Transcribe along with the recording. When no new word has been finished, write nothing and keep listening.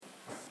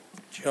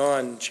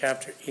John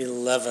chapter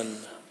 11.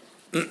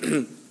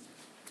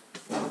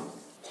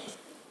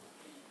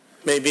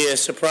 May be a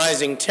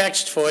surprising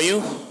text for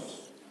you.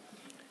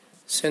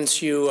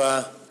 Since you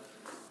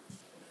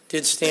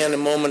did stand a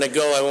moment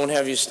ago, I won't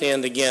have you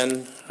stand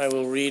again. I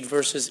will read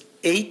verses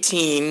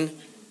 18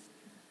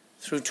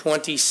 through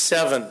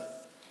 27.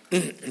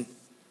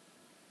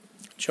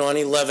 John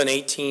 11,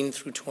 18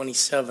 through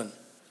 27.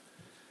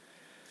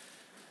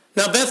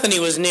 Now Bethany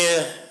was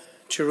near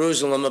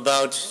Jerusalem,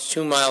 about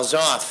 2 miles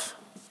off.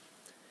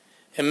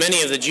 And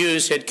many of the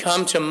Jews had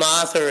come to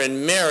Martha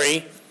and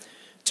Mary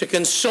to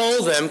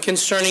console them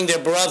concerning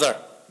their brother.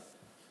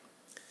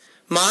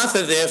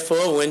 Martha,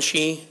 therefore, when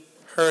she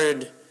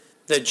heard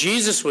that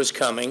Jesus was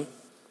coming,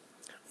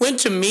 went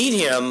to meet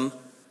him,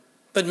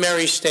 but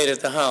Mary stayed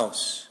at the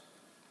house.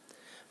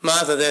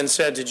 Martha then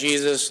said to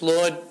Jesus,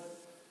 "Lord,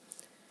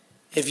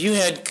 if you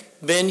had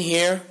been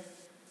here,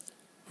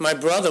 my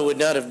brother would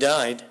not have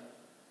died.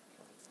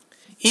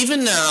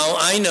 Even now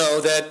I know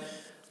that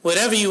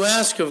whatever you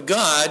ask of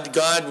God,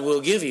 God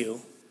will give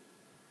you."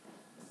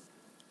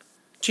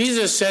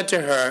 Jesus said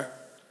to her,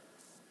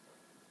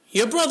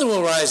 "Your brother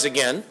will rise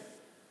again."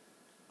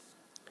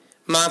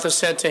 Martha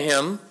said to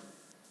him,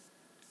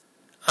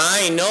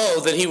 "I know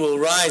that he will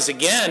rise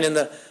again in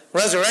the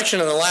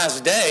resurrection of the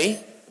last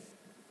day."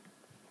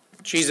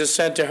 Jesus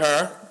said to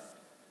her,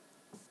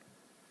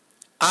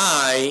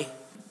 "I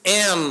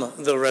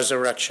am the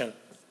resurrection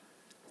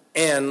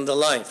and the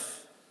life.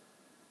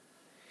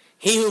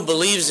 He who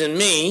believes in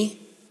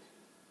me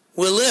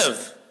will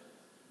live,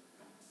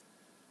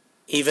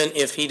 even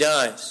if he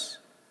dies.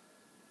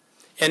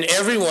 And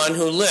everyone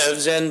who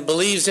lives and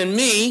believes in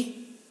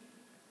me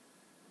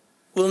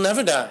will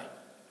never die.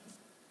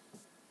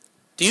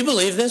 Do you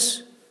believe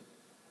this?"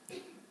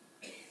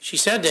 She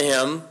said to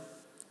him,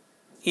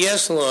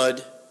 "Yes,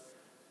 Lord,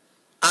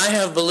 I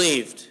have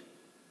believed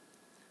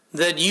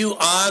that you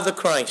are the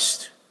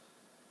Christ,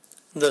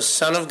 the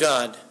Son of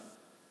God,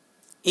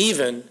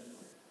 even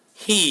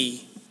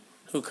he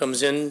who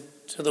comes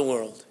into the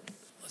world."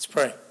 Let's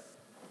pray.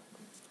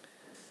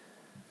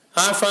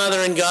 Our Father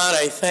in God,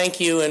 I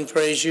thank you and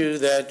praise you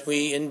that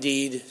we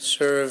indeed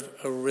serve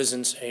a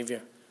risen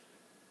Savior.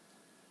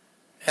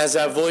 As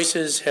our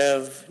voices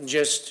have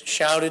just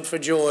shouted for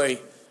joy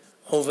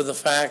over the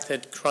fact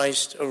that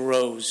Christ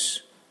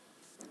arose,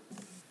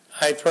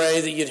 I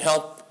pray that you'd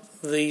help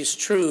these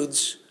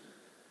truths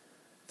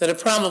that are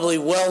probably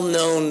well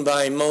known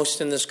by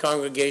most in this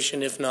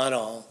congregation, if not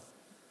all,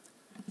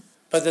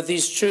 but that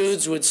these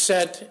truths would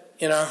set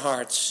in our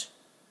hearts,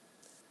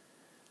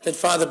 that,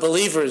 Father,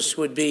 believers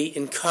would be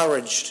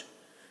encouraged,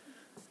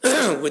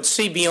 would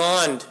see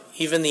beyond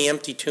even the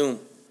empty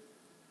tomb.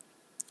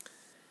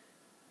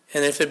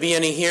 And if there be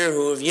any here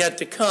who have yet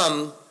to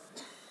come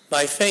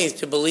by faith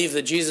to believe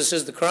that Jesus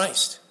is the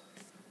Christ,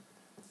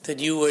 that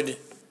you would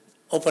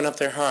open up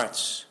their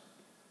hearts,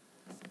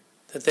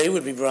 that they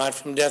would be brought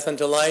from death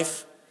unto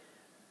life,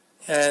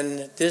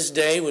 and this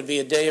day would be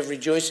a day of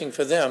rejoicing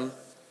for them,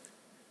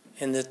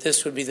 and that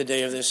this would be the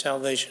day of their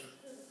salvation.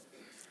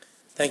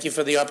 Thank you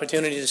for the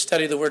opportunity to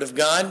study the Word of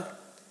God,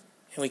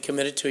 and we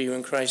commit it to you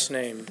in Christ's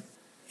name.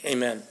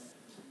 Amen.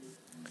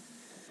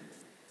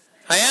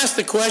 I ask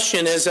the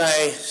question as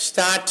I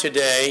start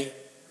today,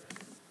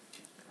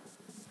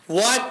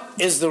 what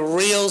is the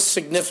real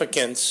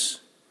significance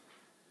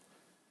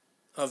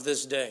of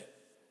this day?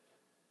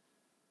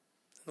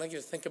 I'd like you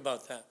to think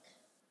about that.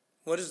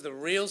 What is the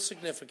real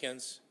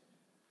significance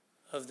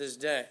of this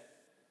day?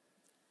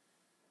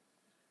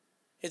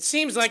 It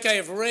seems like I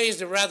have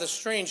raised a rather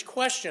strange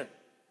question,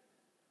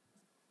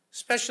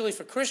 especially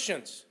for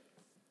Christians.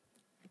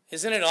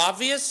 Isn't it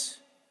obvious?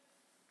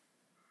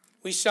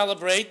 We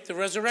celebrate the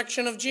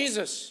resurrection of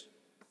Jesus.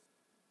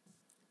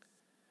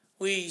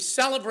 We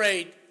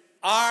celebrate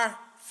our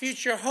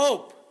future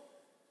hope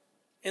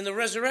in the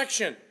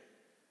resurrection.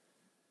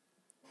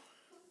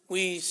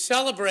 We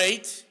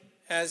celebrate,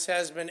 as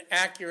has been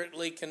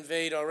accurately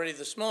conveyed already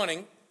this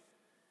morning,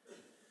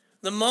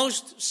 the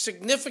most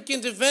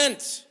significant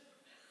event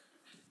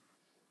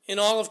in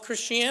all of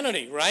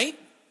Christianity, right?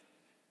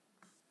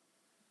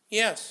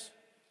 Yes.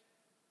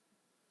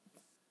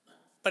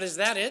 But is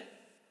that it?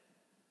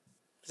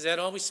 Is that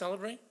all we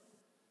celebrate?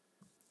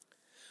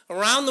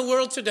 Around the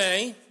world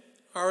today,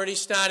 already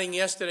starting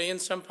yesterday in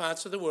some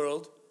parts of the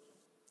world,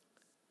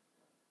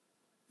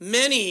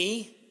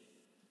 many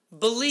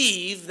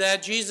believe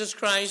that Jesus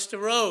Christ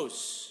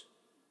arose.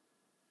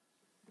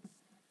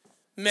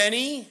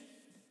 Many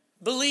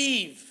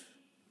believe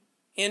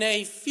in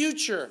a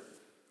future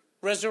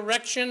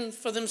resurrection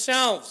for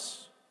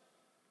themselves.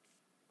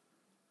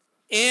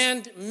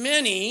 And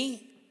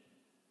many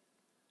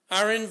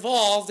are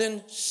involved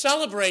in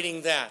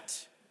celebrating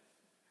that.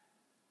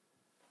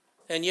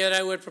 And yet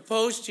I would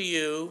propose to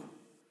you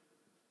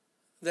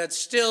that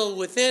still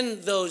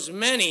within those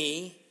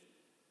many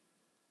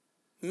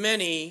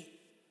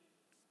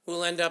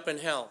will end up in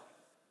hell.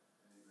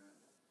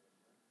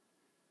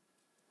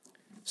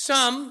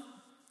 Some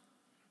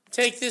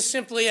take this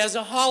simply as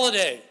a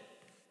holiday.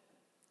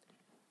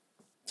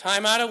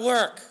 Time out of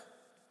work.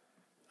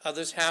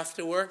 Others have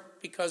to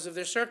work because of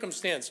their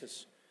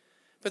circumstances.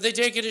 But they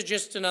take it as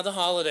just another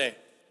holiday.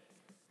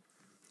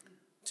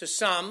 To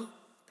some,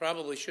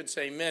 probably should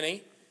say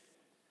many,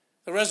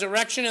 the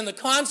resurrection and the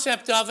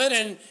concept of it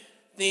and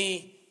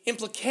the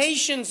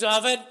implications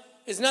of it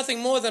is nothing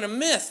more than a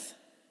myth.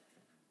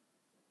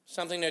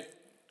 Something that,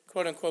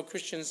 quote-unquote,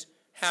 Christians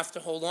have to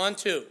hold on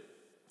to.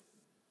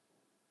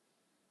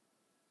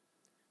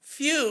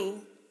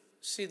 Few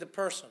see the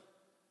person.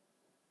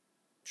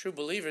 True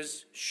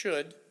believers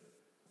should.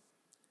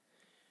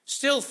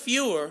 Still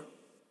fewer,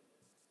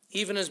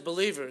 even as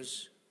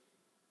believers,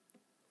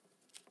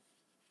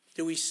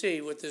 do we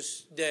see what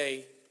this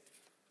day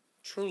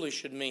truly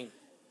should mean.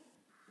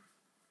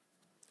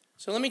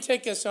 So let me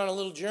take us on a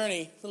little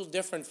journey, a little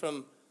different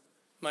from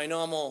my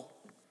normal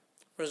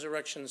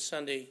Resurrection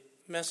Sunday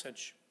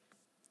message.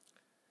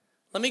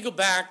 Let me go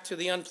back to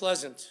the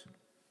unpleasant,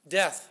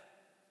 death.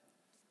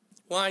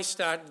 Why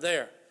start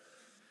there?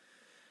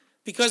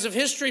 Because of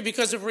history,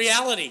 because of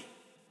reality.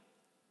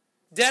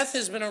 Death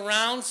has been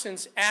around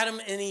since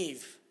Adam and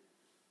Eve.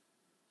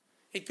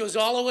 It goes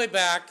all the way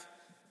back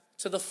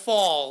to the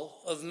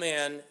fall of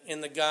man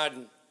in the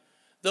garden.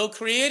 Though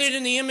created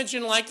in the image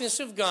and likeness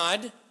of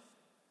God,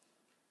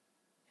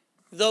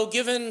 though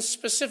given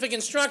specific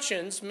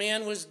instructions,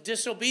 man was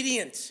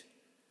disobedient,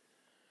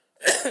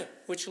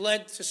 which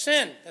led to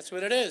sin. That's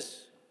what it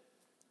is.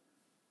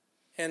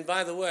 And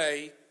by the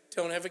way,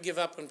 don't ever give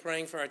up on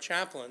praying for our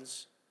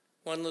chaplains.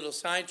 One little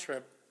side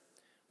trip.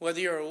 Whether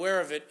you're aware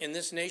of it, in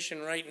this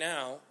nation right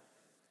now,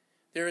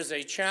 there is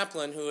a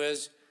chaplain who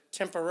has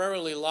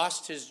temporarily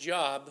lost his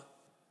job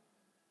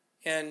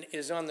and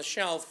is on the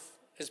shelf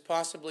as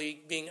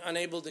possibly being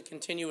unable to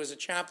continue as a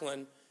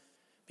chaplain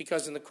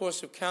because in the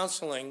course of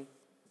counseling,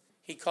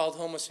 he called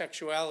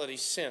homosexuality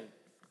sin.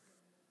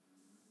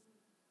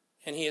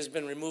 And he has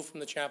been removed from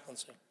the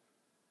chaplaincy,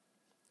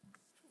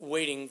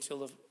 waiting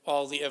till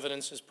all the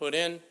evidence is put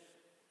in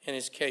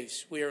his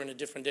case. We are in a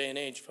different day and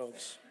age,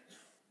 folks.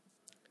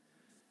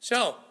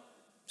 So,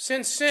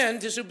 since sin,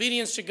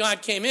 disobedience to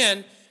God came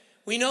in,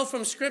 we know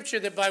from Scripture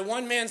that by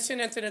one man sin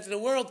entered into the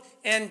world,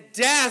 and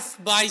death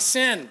by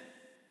sin.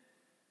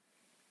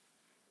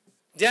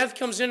 Death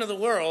comes into the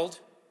world,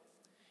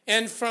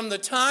 and from the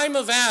time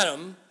of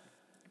Adam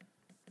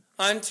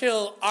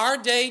until our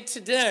day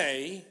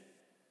today,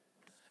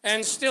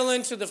 and still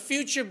into the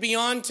future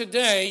beyond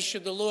today,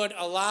 should the Lord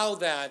allow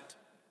that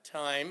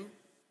time,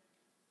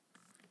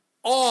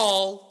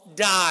 all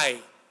die.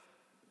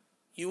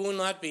 You will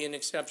not be an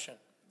exception.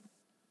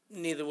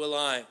 Neither will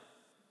I.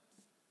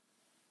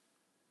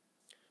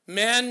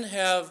 Men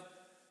have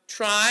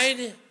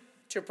tried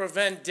to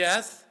prevent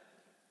death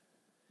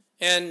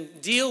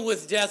and deal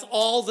with death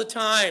all the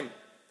time.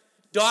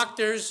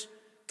 Doctors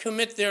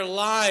commit their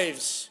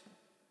lives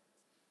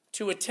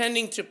to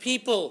attending to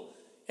people,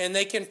 and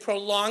they can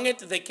prolong it,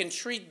 they can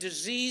treat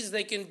disease,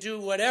 they can do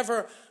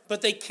whatever,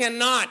 but they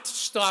cannot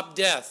stop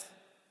death.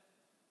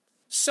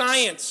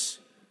 Science,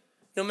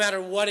 no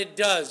matter what it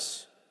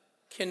does,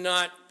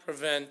 cannot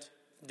prevent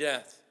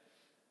death.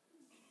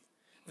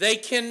 They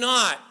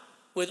cannot,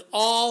 with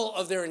all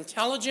of their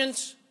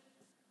intelligence,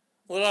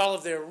 with all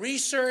of their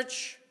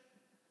research,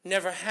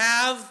 never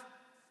have,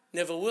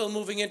 never will,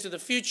 moving into the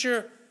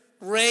future,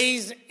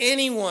 raise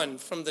anyone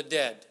from the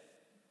dead.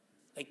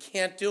 They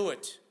can't do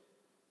it.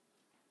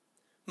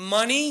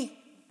 Money,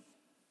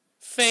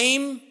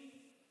 fame,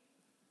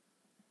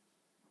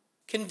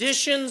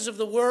 conditions of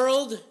the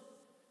world,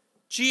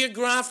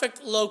 geographic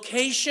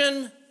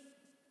location,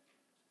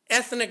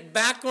 ethnic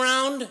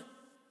background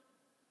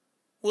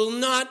will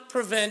not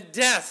prevent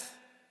death.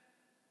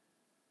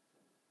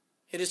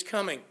 It is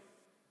coming.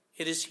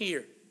 It is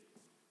here.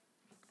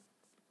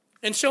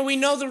 And so we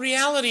know the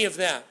reality of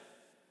that.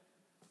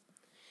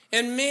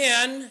 And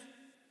man,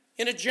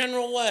 in a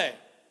general way,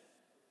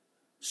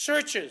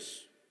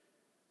 searches,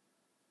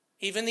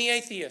 even the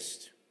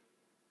atheist,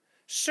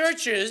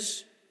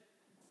 searches,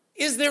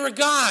 is there a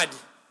God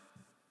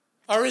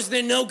or is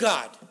there no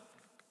God?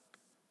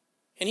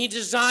 And he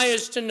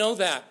desires to know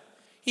that.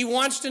 He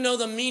wants to know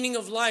the meaning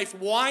of life.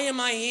 Why am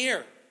I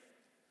here?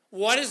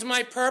 What is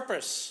my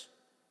purpose?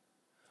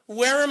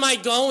 Where am I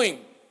going?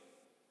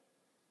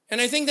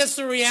 And I think that's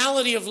the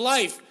reality of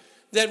life,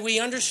 that we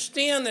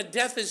understand that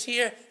death is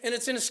here and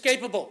it's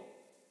inescapable.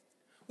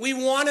 We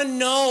want to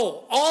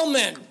know, all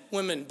men,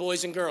 women,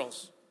 boys and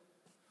girls,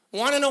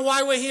 want to know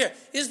why we're here.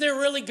 Is there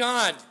really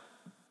God?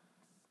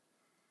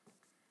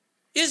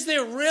 Is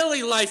there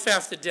really life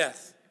after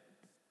death?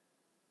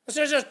 Let's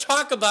not just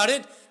talk about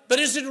it, but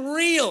is it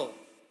real?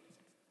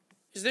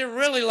 Is there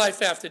really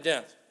life after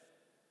death?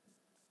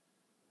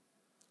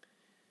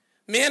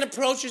 Man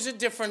approaches it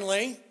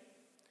differently.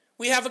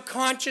 We have a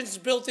conscience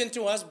built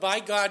into us by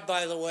God,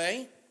 by the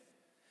way.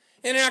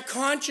 And our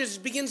conscience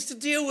begins to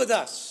deal with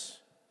us.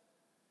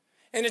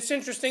 And it's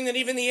interesting that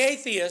even the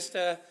atheist,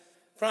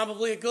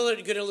 probably a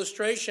good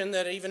illustration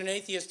that even an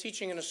atheist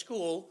teaching in a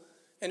school,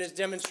 and is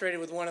demonstrated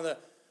with one of the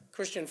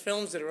Christian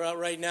films that are out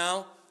right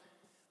now,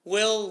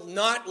 will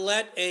not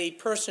let a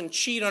person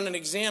cheat on an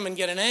exam and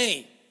get an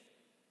A.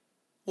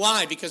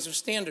 Why? Because of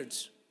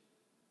standards.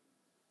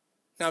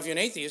 Now, if you're an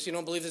atheist, you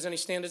don't believe there's any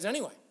standards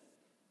anyway.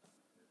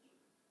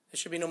 There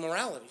should be no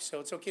morality, so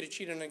it's okay to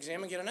cheat on an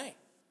exam and get an A.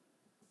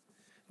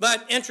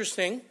 But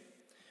interesting,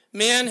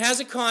 man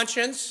has a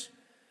conscience.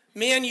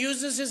 Man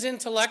uses his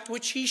intellect,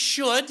 which he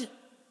should,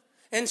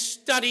 and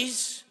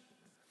studies.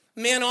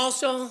 Man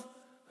also,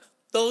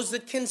 those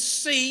that can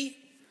see,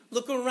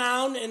 look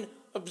around and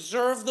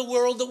observe the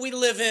world that we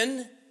live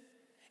in.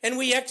 And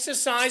we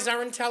exercise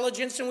our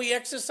intelligence, and we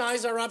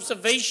exercise our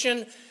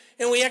observation,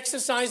 and we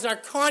exercise our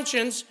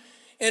conscience.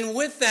 And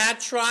with that,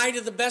 try to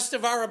the best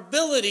of our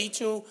ability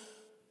to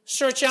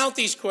search out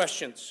these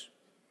questions.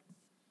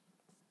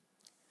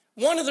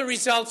 One of the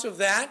results of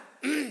that,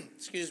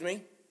 excuse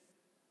me,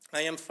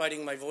 I am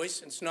fighting my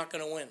voice, and it's not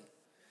going to win.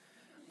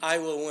 I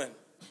will win,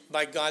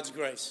 by God's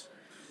grace.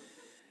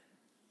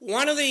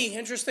 One of the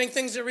interesting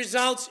things that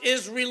results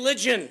is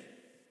religion,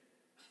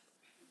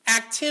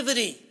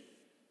 activity,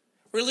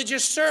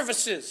 religious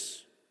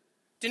services,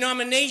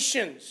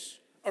 denominations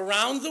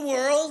around the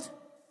world,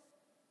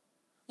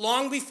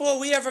 long before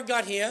we ever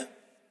got here,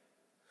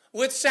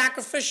 with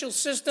sacrificial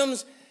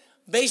systems,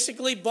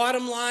 basically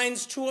bottom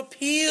lines to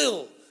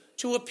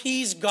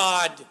appease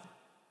God,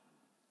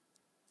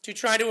 to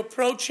try to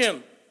approach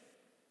him,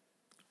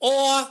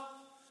 or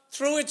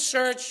through its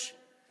search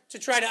to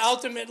try to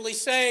ultimately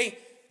say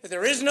that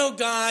there is no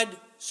God,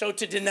 so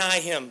to deny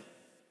him.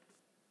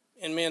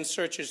 And man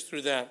searches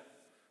through that.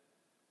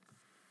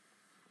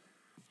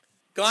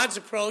 God's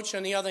approach,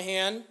 on the other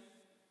hand,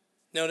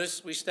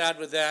 notice we start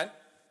with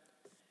that,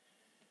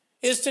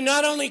 is to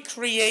not only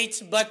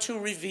create, but to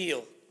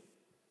reveal.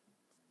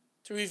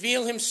 To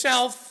reveal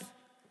himself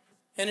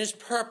and his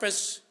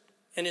purpose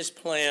and his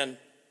plan.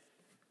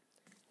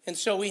 And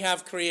so we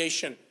have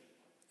creation.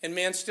 And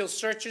man still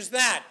searches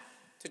that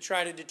to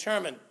try to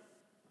determine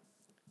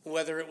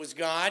whether it was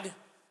God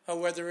or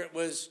whether it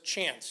was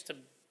chance, to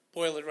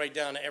boil it right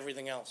down to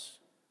everything else.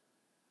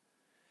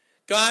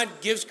 God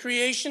gives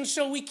creation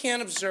so we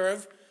can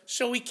observe,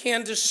 so we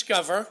can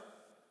discover.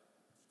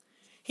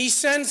 He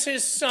sends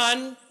his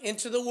Son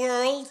into the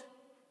world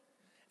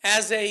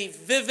as a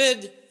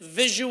vivid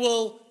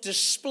visual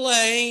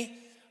display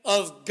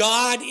of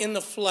God in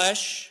the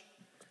flesh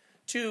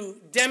to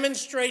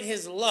demonstrate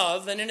his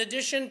love. And in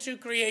addition to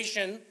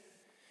creation,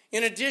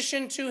 in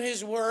addition to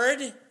his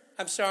word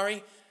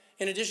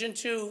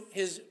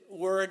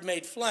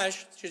made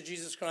flesh, which is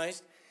Jesus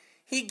Christ,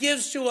 he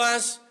gives to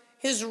us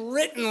his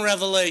written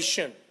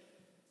revelation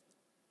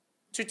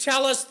to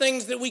tell us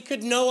things that we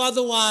could no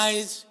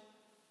otherwise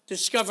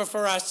discover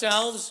for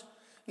ourselves,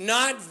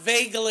 not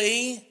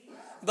vaguely,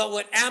 but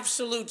with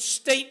absolute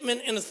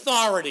statement and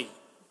authority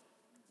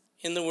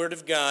in the Word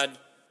of God,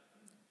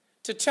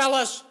 to tell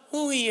us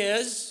who he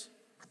is,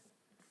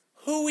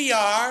 who we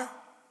are,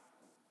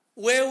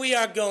 where we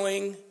are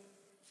going,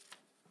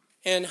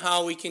 and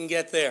how we can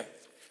get there.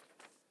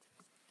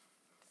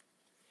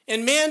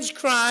 And man's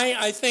cry,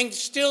 I think,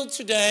 still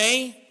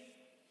today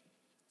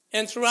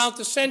and throughout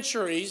the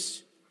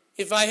centuries,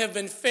 if I have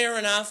been fair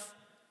enough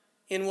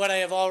in what I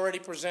have already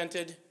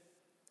presented,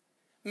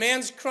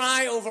 man's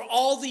cry over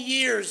all the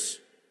years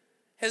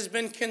has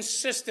been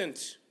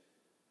consistent.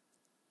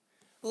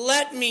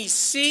 Let me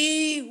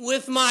see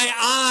with my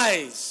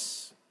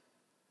eyes.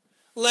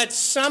 Let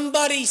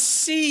somebody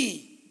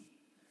see.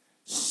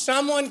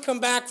 Someone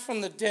come back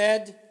from the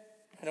dead.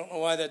 I don't know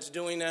why that's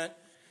doing that.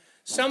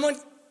 Someone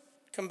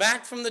come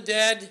back from the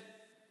dead,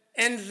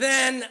 and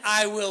then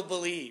I will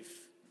believe.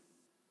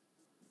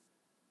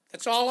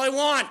 That's all I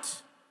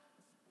want.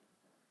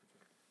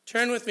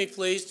 Turn with me,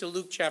 please, to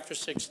Luke chapter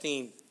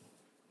 16.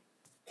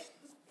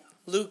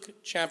 Luke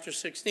chapter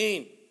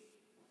 16.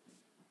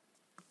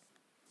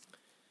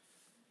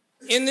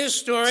 In this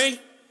story,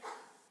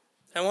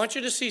 I want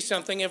you to see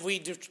something. Have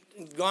we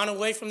gone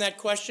away from that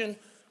question,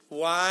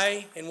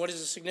 why and what is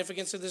the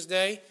significance of this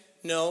day?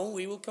 No,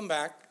 we will come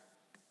back.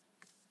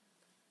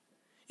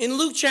 In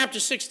Luke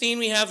chapter 16,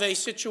 we have a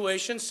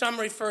situation. Some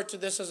refer to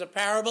this as a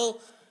parable.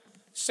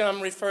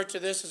 Some refer to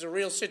this as a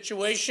real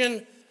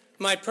situation.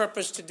 My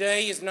purpose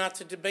today is not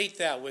to debate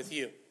that with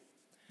you.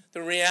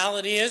 The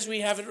reality is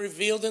we have it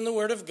revealed in the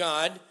Word of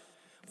God.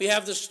 We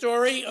have the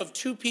story of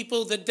two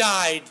people that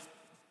died.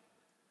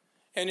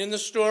 And in the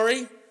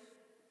story,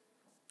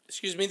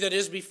 that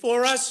is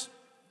before us,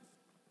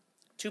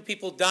 two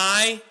people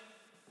die.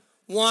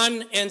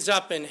 One ends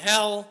up in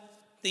hell.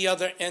 The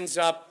other ends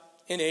up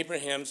in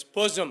Abraham's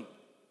bosom.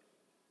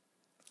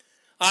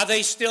 Are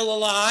they still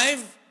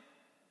alive?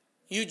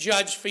 You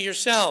judge for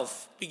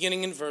yourself,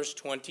 beginning in verse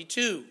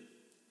 22.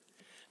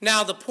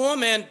 Now the poor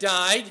man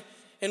died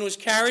and was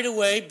carried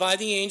away by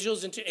the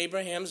angels into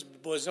Abraham's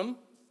bosom.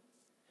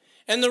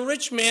 And the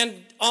rich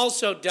man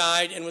also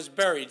died and was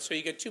buried. So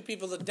you get two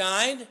people that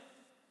died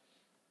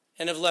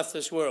and have left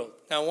this world.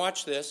 Now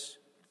watch this.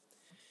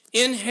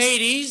 In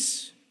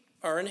Hades,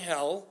 or in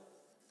hell,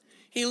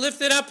 he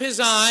lifted up his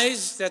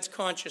eyes, that's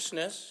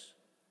consciousness,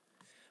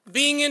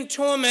 being in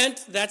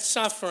torment, that's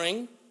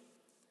suffering,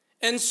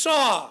 and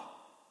saw,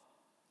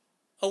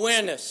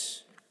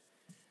 awareness,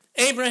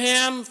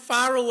 Abraham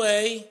far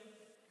away,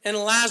 and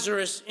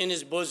Lazarus in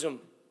his bosom.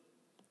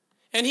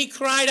 And he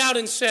cried out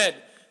and said,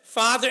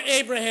 Father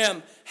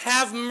Abraham,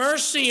 have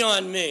mercy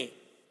on me,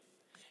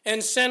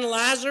 and send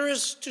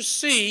Lazarus to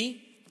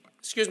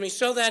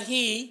so that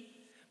he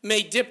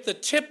may dip the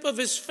tip of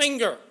his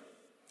finger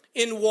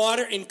in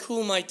water and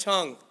cool my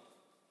tongue.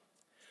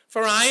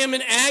 For I am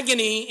in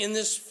agony in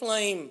this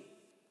flame.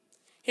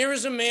 Here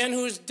is a man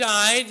who has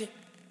died,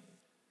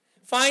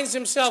 finds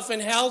himself in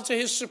hell to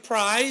his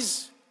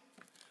surprise,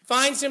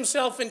 finds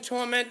himself in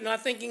torment,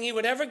 not thinking he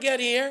would ever get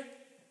here,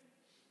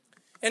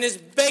 and is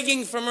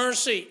begging for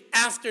mercy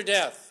after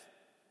death.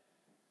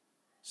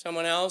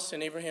 Someone else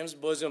in Abraham's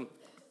bosom.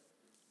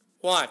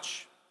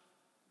 Watch.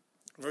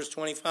 Verse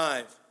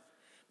 25.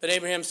 But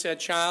Abraham said,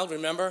 Child,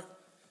 remember,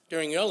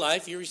 during your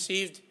life you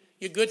received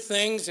your good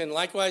things, and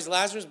likewise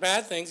Lazarus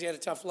bad things. He had a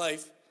tough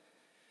life.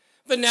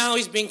 But now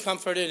he's being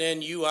comforted,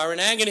 and you are in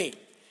agony.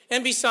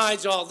 And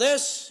besides all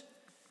this,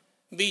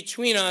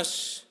 between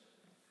us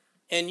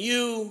and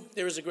you,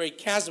 there is a great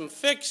chasm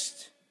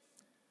fixed,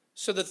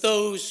 so that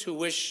those who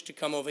wish to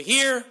come over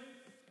here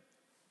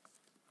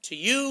to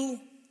you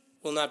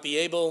will not be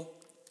able,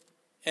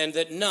 and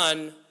that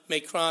none may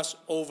cross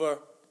over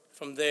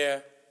from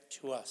there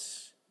to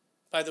us.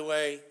 By the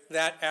way,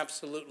 that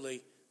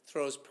absolutely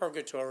throws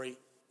purgatory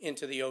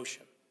into the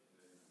ocean.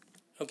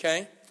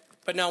 Okay?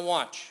 But now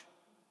watch.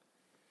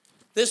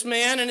 This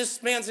man and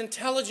this man's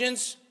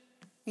intelligence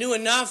knew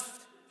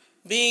enough,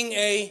 being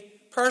a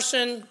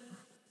person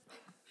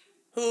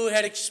who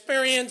had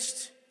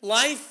experienced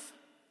life,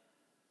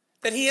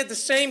 that he had the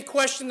same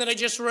question that I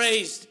just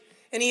raised,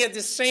 and he had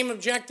the same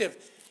objective.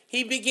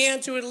 He began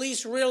to at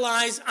least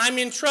realize, I'm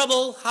in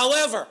trouble,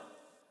 however.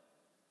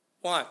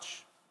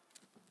 Watch.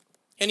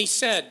 And he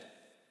said,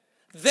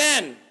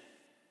 Then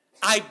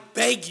I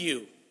beg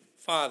you,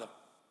 Father,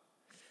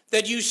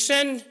 that you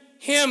send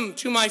him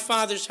to my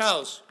father's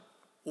house.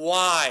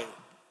 Why?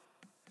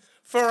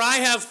 For I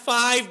have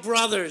 5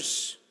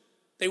 brothers.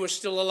 They were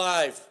still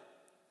alive.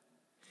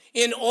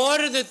 In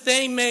order that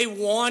they may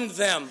warn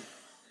them,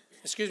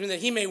 that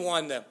he may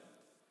warn them,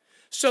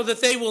 so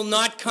that they will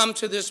not come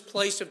to this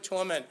place of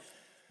torment.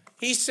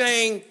 He's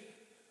saying,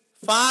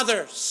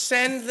 Father,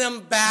 send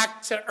them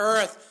back to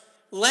earth.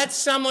 Let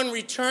someone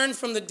return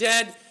from the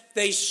dead.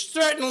 They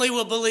certainly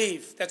will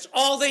believe. That's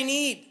all they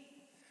need.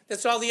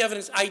 That's all the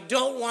evidence. I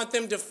don't want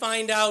them to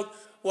find out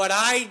what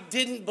I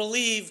didn't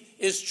believe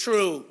is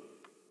true.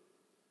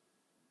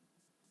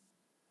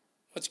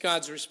 What's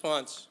God's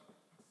response?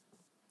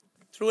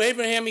 Through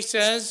Abraham, he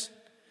says,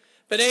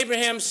 But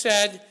Abraham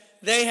said,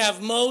 They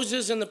have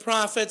Moses and the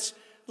prophets.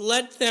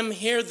 Let them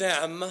hear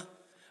them.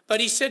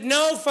 But he said,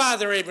 No,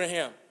 Father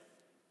Abraham.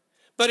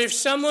 But if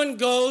someone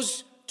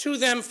goes to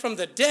them from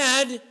the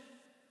dead,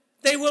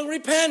 they will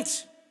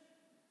repent.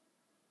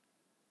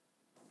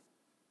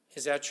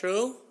 Is that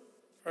true?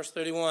 Verse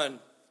 31.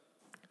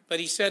 But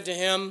he said to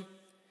him,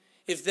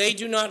 If they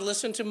do not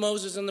listen to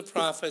Moses and the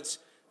prophets,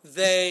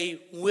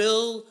 they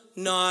will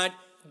not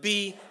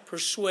be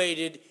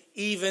persuaded,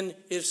 even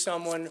if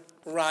someone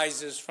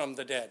rises from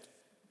the dead.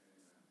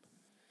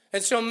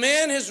 And so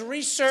man has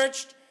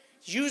researched,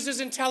 used his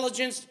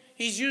intelligence,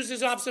 he's used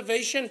his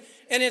observation,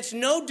 and it's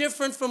no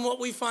different from what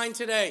we find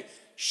today.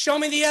 Show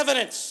me the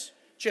evidence.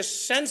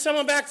 Just send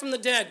someone back from the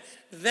dead.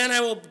 Then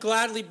I will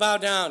gladly bow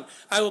down.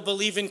 I will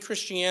believe in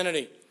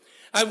Christianity.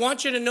 I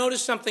want you to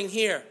notice something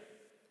here.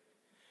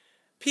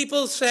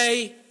 People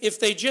say if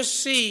they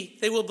just see,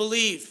 they will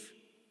believe.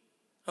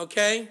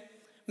 Okay?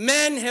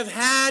 Men have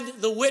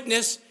had the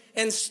witness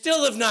and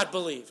still have not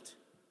believed.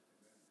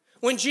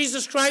 When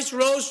Jesus Christ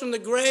rose from the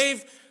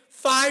grave,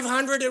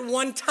 500 at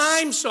one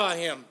time saw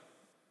him.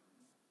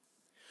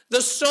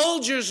 The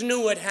soldiers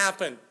knew what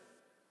happened.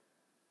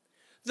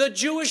 The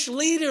Jewish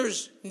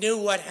leaders knew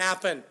what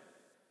happened.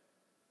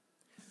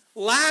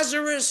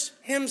 Lazarus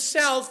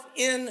himself,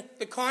 in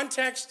the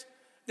context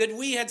that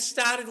we had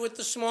started with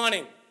this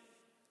morning,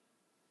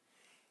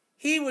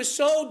 he was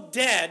so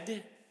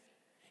dead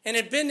and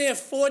had been there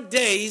 4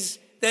 days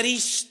that he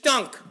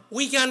stunk.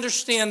 We can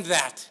understand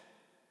that.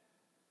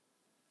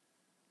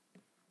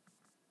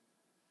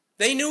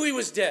 They knew he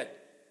was dead.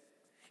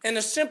 And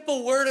the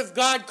simple word of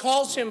God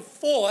calls him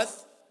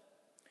forth,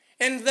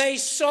 and they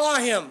saw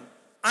him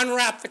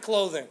unwrap the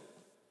clothing.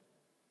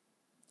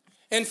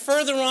 And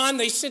further on,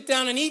 they sit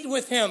down and eat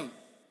with him.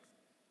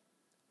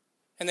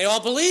 And they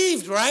all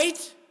believed,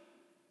 right?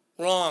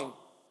 Wrong.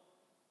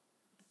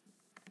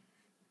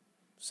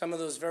 Some of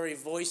those very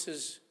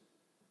voices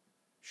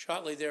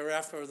shortly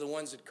thereafter are the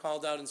ones that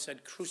called out and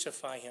said,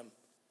 Crucify him.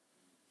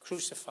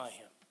 Crucify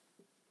him.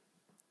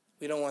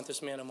 We don't want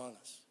this man among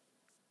us.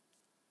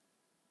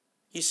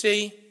 You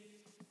see,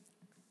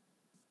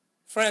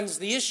 friends,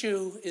 the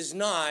issue is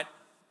not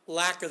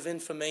lack of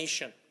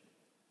information.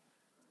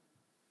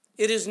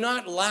 It is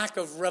not lack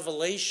of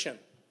revelation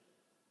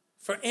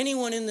for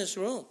anyone in this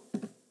room.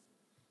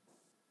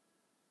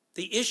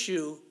 The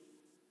issue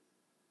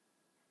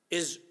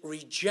is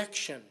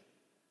rejection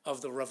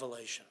of the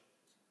revelation.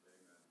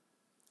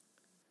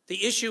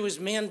 The issue is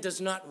man does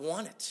not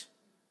want it.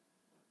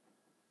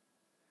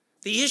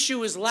 The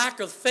issue is lack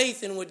of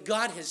faith in what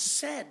God has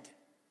said.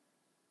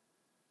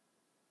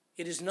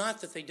 It is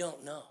not that they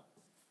don't know.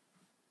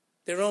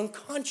 Their own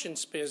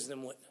conscience bears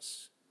them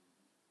witness.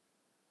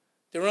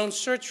 Their own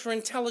search for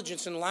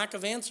intelligence and lack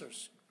of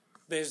answers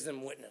bears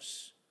them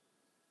witness.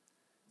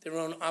 Their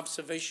own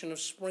observation of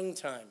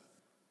springtime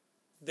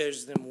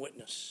bears them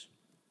witness.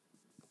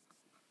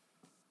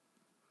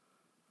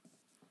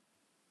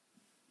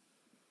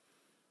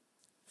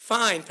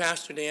 Fine,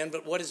 Pastor Dan,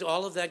 but what has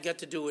all of that got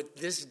to do with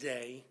this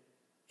day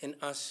and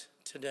us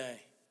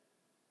today?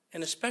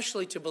 And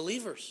especially to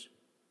believers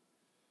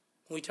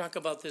when we talk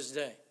about this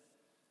day.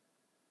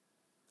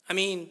 I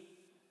mean,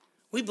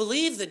 we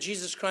believe that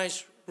Jesus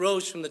Christ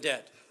rose from the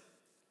dead.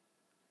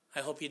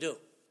 I hope you do.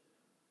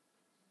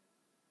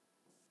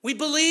 We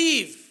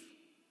believe,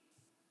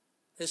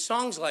 there's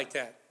songs like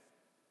that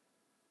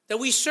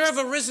we serve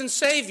a risen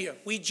Savior.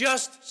 We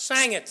just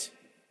sang it.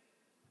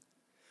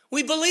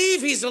 We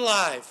believe he's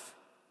alive.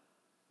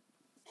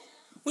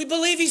 We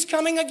believe he's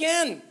coming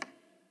again.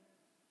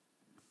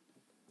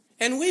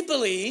 And we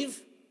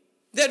believe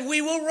that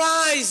we will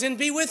rise and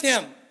be with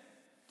him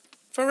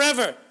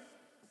forever.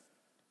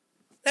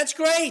 That's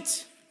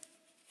great.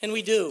 And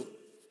we do.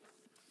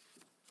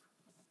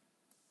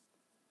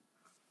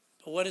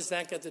 But what has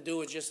that got to do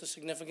with just the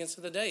significance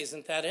of the day?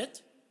 Isn't that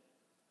it?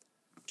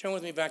 Turn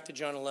with me back to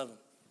John 11.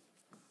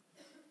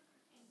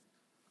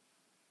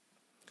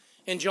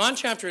 In John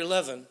chapter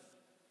 11,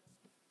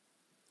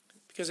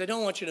 because I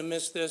don't want you to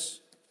miss this.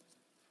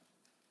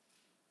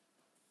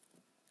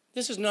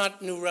 This is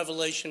not new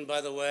revelation,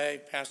 by the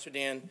way, Pastor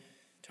Dan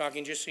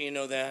talking, just so you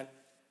know that.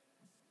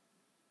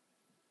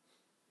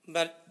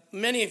 But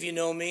many of you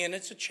know me, and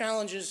it's the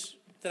challenges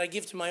that I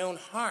give to my own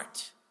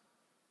heart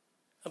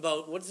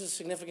about what is the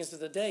significance of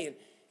the day,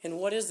 and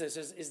what is this?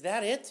 Is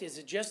that it? Is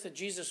it just that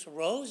Jesus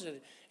arose?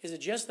 Is it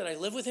just that I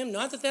live with him?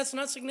 Not that that's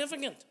not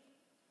significant.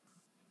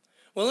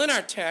 Well, in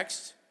our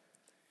text,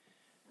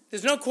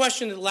 there's no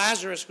question that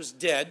Lazarus was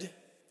dead.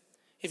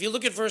 If you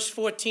look at verse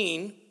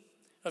 14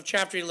 of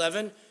chapter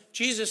 11,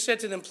 Jesus said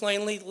to them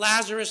plainly,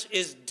 Lazarus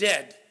is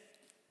dead.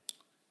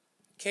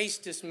 Case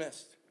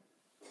dismissed.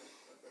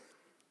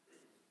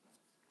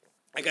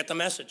 I got the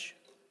message.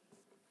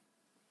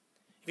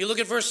 If you look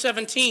at verse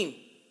 17,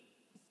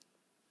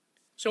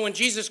 so when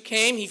Jesus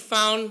came, he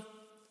found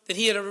that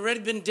he had already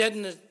been dead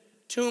in the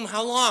tomb.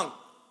 How long?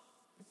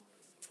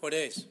 4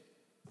 days.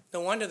 No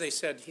wonder they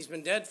said, he's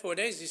been dead 4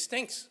 days, he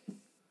stinks.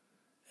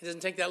 It doesn't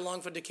take that long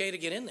for decay to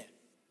get in there.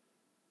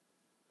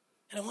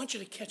 And I want you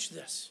to catch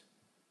this.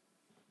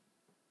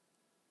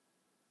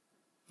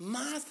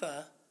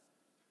 Martha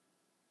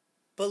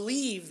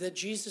believed that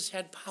Jesus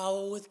had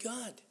power with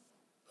God.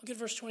 Look at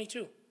verse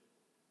 22.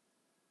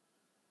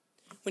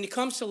 When he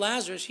comes to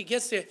Lazarus, he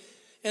gets there,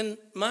 and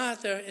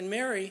Martha and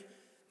Mary,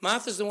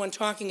 Martha's the one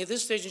talking at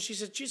this stage, and she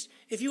said, "Just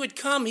if you had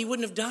come, he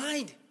wouldn't have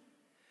died.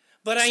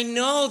 But I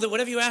know that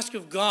whatever you ask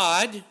of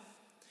God,"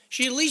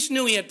 she at least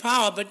knew he had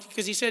power, but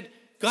because he said,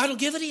 God will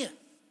give it to you.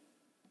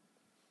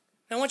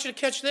 Now I want you to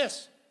catch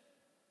this.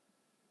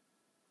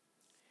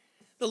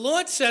 The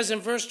Lord says in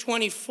verse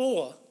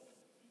 24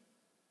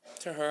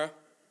 to her,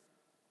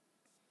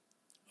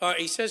 or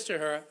he says to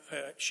her,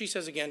 she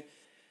says again,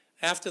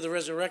 after the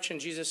resurrection,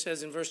 Jesus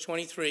says in verse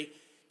 23,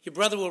 your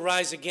brother will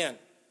rise again.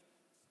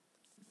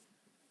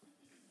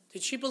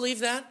 Did she believe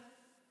that?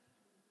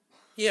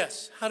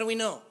 Yes. How do we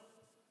know?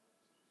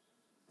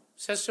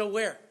 It says so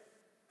where?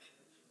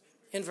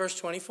 In verse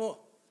 24.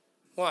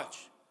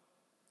 Watch.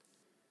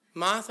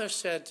 Martha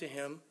said to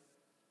him,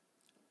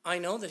 I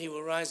know that he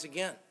will rise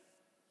again.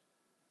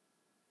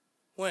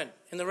 When?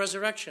 In the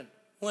resurrection.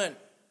 When?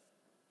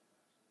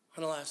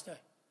 On the last day.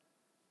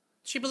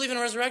 Did she believe in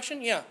a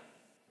resurrection? Yeah.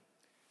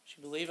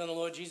 She believed in the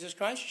Lord Jesus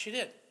Christ? She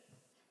did.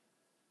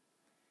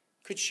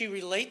 Could she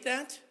relate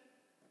that?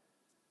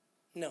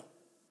 No.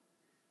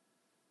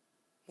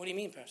 What do you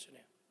mean, Pastor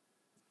Dan?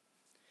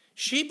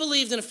 She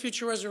believed in a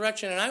future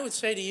resurrection, and I would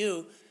say to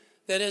you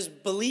that as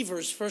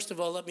believers, first of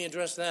all, let me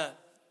address that.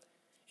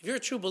 If you're a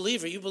true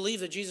believer, you believe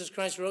that Jesus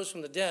Christ rose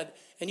from the dead,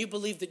 and you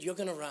believe that you're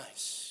going to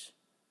rise.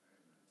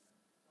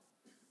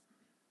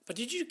 But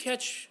did you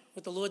catch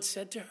what the Lord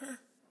said to her?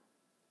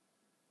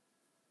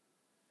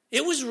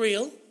 It was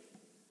real,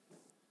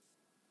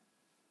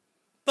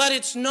 but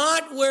it's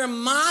not where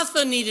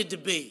Martha needed to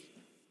be.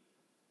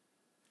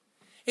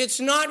 It's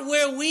not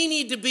where we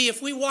need to be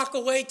if we walk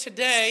away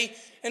today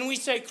and we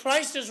say,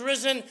 Christ is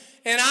risen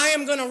and I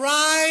am going to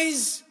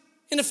rise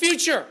in the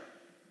future.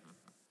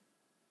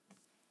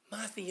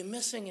 Martha, you're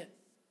missing it.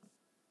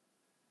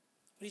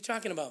 What are you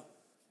talking about?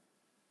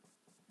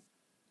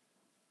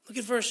 Look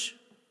at verse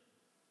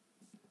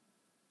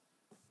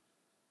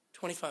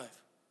 25.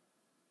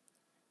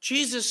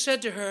 Jesus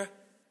said to her,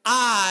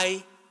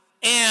 I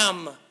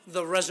am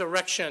the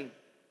resurrection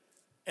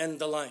and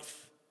the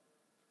life.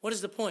 What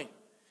is the point?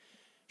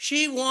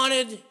 She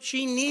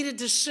needed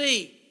to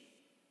see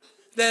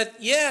that,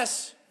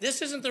 yes,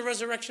 this isn't the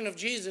resurrection of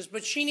Jesus,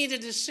 but she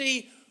needed to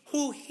see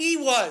who he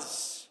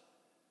was.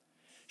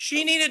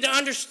 She needed to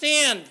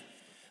understand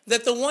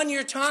that the one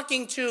you're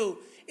talking to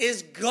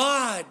is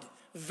God,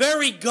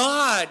 very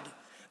God,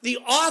 the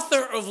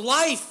author of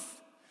life.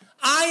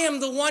 I am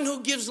the one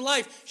who gives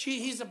life.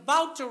 He's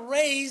about to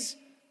raise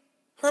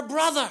her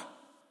brother.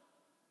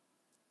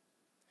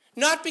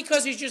 Not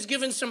because he's just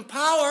given some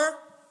power,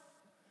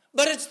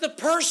 but it's the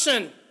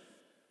person.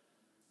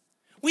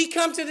 We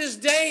come to this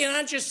day and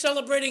aren't just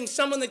celebrating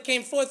someone that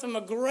came forth from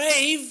a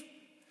grave.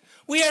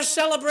 We are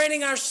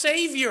celebrating our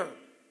Savior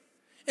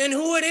and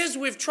who it is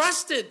we've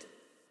trusted.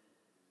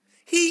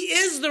 He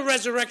is the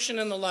resurrection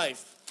and the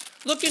life.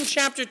 Look in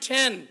chapter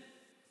 10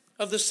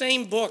 of the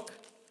same book,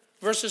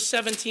 verses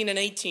 17 and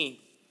 18.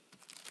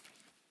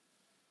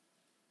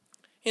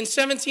 In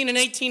 17 and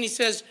 18 he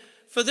says,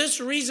 "For this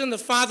reason the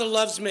Father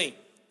loves me."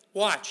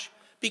 Watch.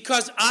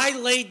 "Because I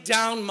laid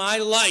down my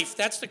life."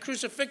 That's the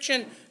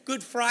crucifixion,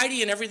 Good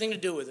Friday, and everything to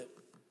do with it.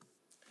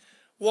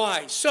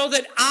 Why? "So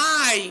that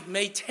I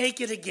may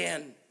take it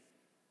again."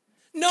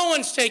 No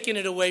one's taking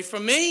it away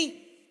from me.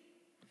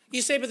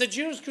 You say, but the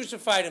Jews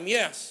crucified him.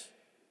 Yes.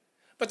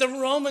 But the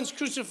Romans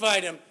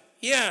crucified him.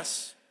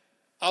 Yes.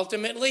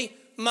 Ultimately,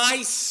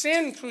 my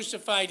sin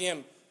crucified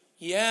him.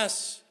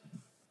 Yes.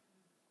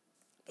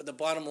 But the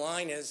bottom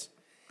line is,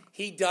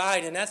 he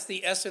died, and that's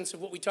the essence of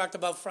what we talked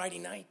about Friday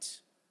night.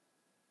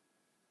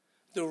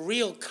 The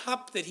real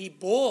cup that he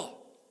bore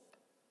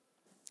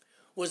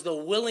was the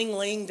willing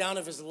laying down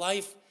of his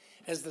life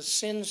as the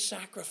sin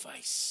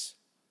sacrifice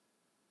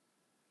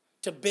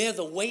to bear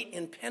the weight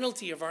and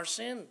penalty of our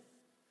sin.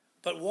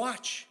 But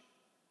watch.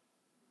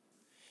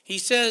 He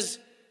says,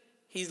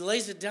 he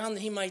lays it down that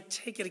he might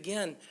take it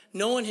again.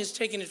 "No one has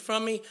taken it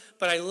from me,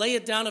 but I lay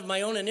it down of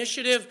my own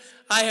initiative.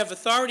 I have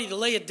authority to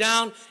lay it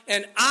down,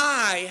 and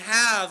I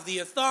have the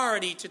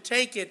authority to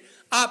take it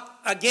up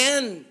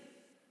again."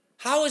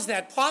 How is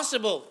that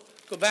possible?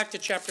 Go back to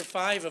chapter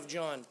 5 of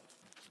John.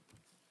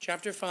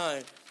 Chapter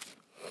 5.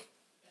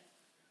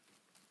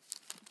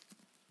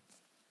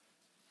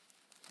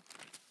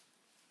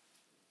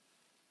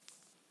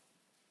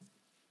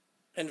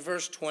 And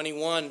verse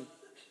 21.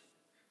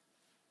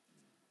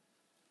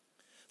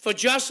 "For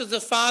just as the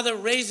Father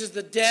raises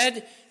the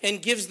dead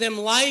and gives them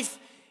life,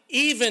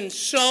 even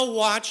so,"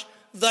 watch,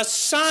 "the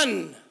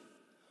Son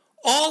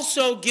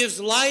also gives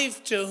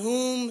life to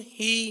whom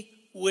he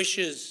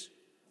wishes."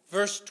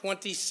 Verse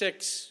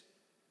 26.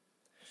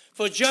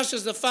 "For just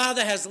as the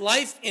Father has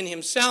life in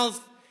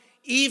himself,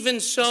 even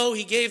so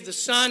he gave the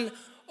Son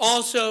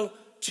also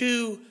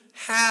to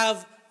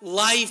have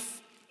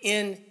life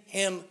in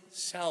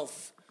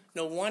himself."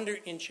 No wonder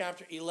in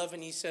chapter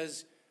 11 he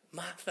says,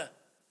 "Martha,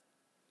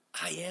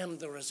 I am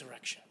the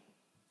resurrection."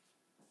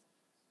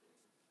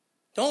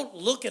 Don't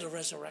look at a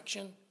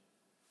resurrection.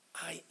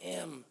 I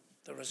am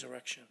the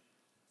resurrection.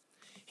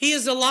 He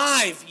is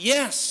alive,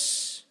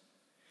 yes.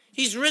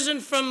 He's risen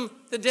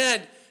from the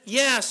dead,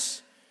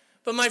 yes.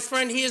 But my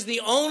friend, he is the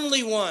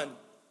only one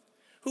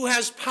who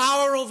has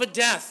power over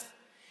death.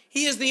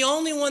 He is the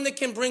only one that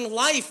can bring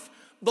life,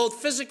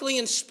 both physically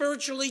and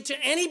spiritually, to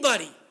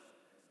anybody.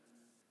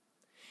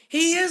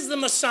 He is the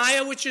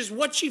Messiah, which is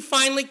what she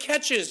finally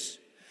catches.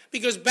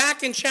 Because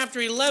back in chapter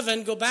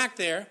 11, go back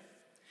there,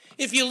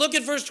 if you look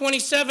at verse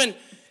 27,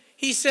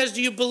 he says,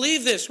 "Do you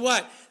believe this?"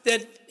 What?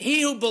 "That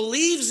he who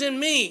believes in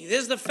me,"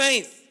 there's the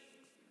faith,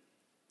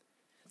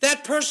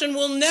 "that person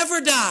will never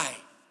die.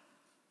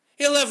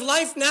 He'll have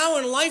life now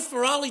and life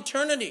for all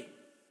eternity.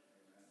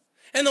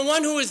 And the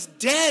one who is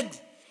dead,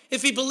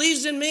 if he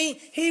believes in me,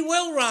 he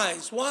will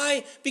rise."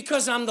 Why?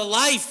 Because I'm the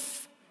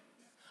life.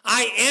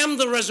 I am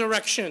the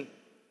resurrection.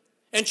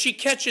 And she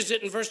catches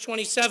it in verse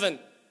 27.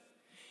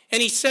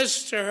 And he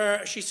says to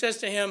her, she says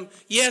to him,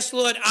 "Yes,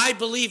 Lord, I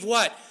believe"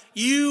 what?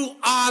 "You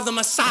are the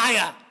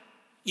Messiah.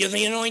 You're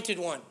the anointed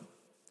one.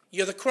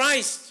 You're the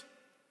Christ."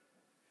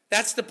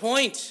 That's the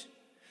point.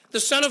 The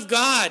Son of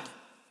God,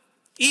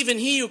 even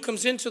he who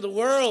comes into the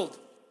world.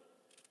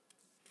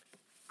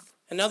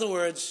 In other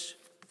words,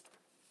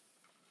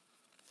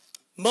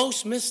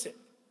 most missed it.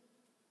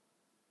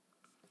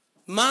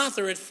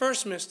 Martha at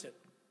first missed it.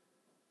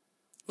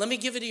 Let me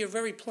give it to you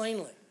very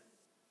plainly.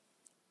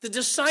 The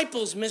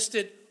disciples missed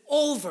it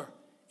over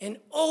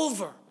and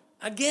over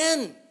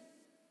again.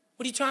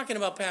 What are you talking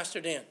about,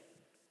 Pastor Dan?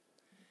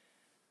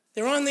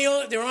 They're on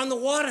the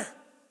water.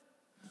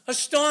 A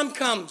storm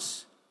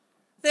comes.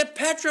 They're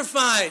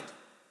petrified.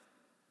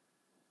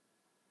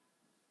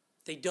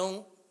 They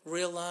don't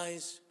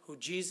realize who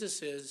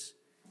Jesus is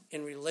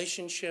in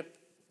relationship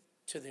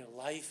to their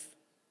life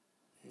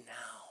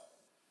now.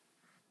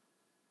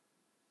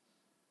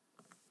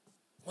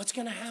 What's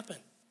going to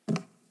happen?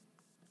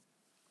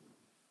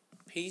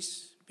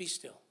 Peace, be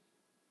still.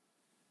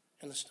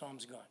 And the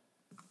storm's gone.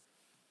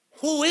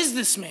 Who is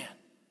this man?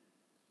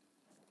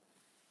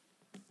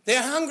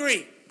 They're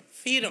hungry.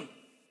 Feed them.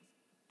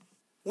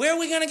 Where are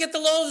we going to get the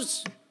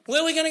loaves?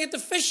 Where are we going to get the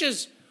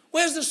fishes?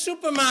 Where's the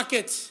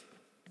supermarket?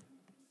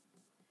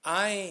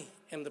 I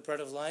am the bread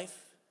of life.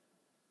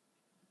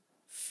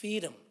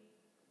 Feed them.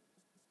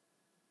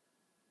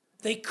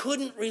 They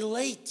couldn't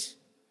relate.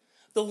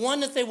 The one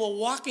that they were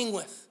walking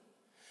with,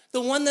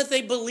 the one that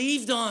they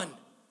believed on,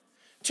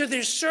 to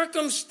their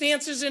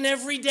circumstances in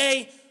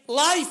everyday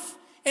life,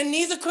 and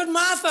neither could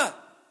Martha.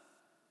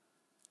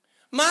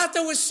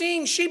 Martha was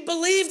seeing, she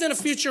believed in a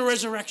future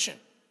resurrection.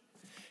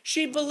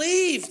 She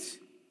believed,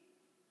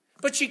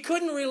 but she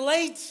couldn't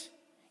relate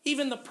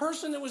even the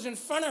person that was in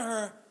front of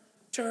her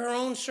to her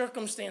own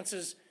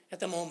circumstances at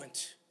the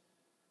moment.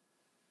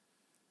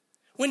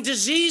 When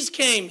disease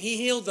came, he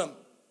healed them.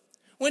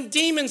 When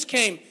demons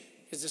came,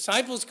 his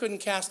disciples couldn't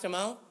cast them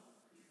out.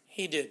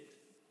 He did.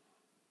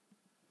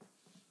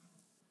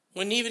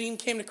 When even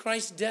came to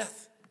Christ's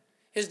death,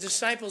 his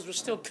disciples were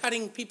still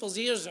cutting people's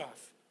ears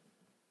off.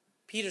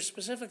 Peter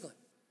specifically.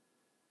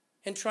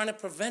 And trying to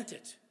prevent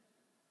it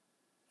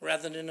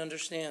rather than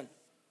understand.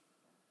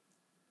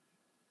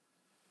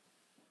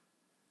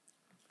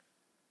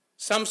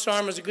 Some saw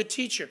him as a good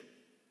teacher.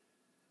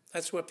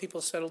 That's where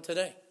people settle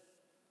today.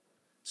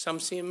 Some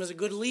see him as a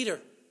good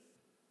leader.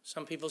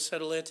 Some people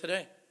settle there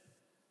today.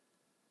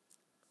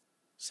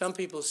 Some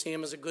people see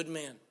him as a good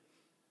man.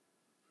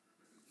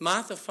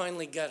 Martha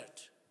finally got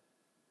it.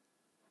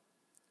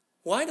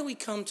 Why do we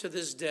come to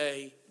this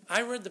day?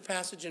 I read the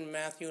passage in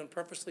Matthew and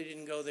purposely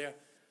didn't go there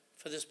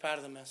for this part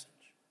of the message.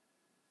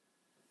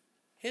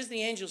 Here's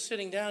the angel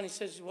sitting down. He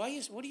says, what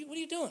are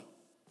you doing?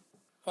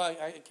 Well,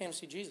 I came to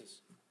see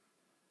Jesus.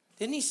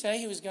 Didn't he say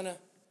he was going to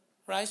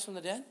rise from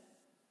the dead?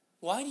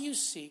 Why do you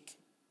seek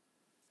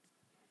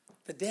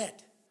the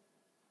dead?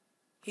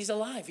 He's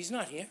alive. He's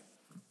not here.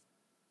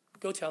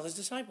 Go tell his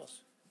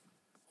disciples.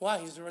 Why?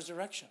 He's the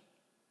resurrection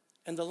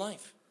and the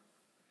life.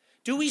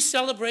 Do we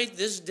celebrate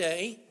this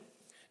day?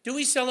 Do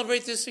we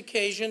celebrate this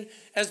occasion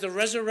as the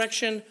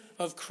resurrection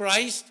of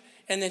Christ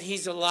and that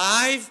he's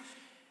alive?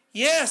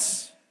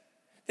 Yes.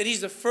 That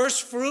he's the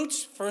first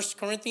fruits, 1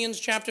 Corinthians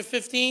chapter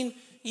 15?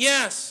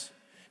 Yes.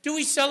 Do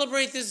we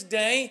celebrate this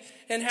day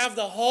and have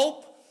the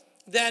hope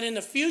that in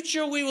the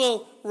future we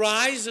will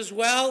rise as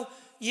well?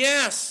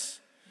 Yes.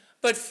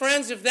 But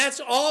friends, if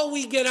that's all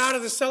we get out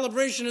of the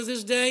celebration of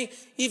this day,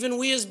 even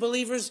we as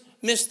believers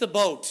miss the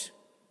boat.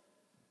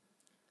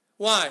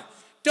 Why?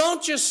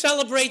 Don't just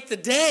celebrate the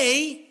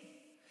day,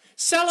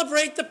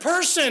 celebrate the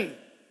person.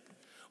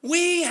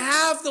 We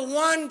have the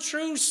one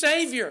true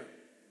Savior.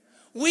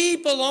 We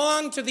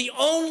belong to the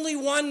only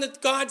one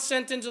that God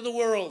sent into the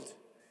world.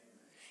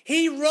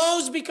 He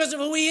rose because of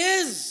who he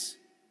is.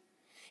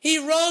 He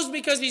rose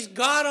because he's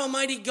God,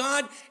 Almighty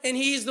God, and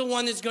he's the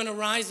one that's going to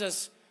rise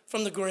us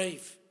from the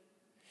grave.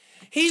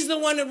 He's the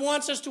one that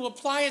wants us to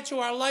apply it to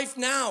our life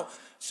now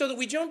so that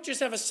we don't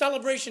just have a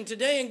celebration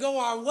today and go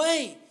our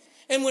way.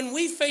 And when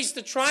we face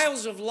the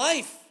trials of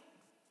life,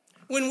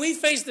 when we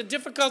face the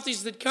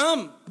difficulties that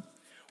come,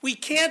 we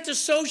can't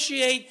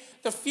associate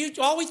the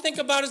future. All we think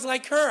about is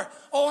like her.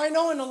 Oh, I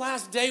know in the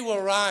last day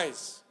we'll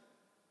rise.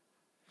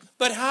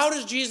 But how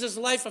does Jesus'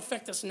 life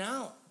affect us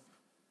now?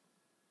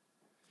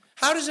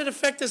 How does it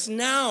affect us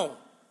now?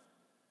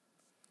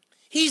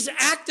 He's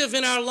active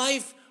in our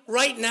life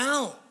right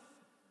now.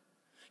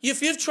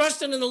 If you've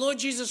trusted in the Lord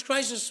Jesus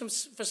Christ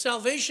for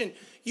salvation,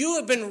 you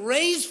have been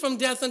raised from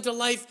death unto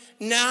life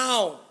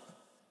now.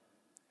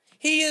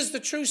 He is the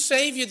true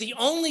Savior, the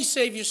only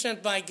Savior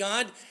sent by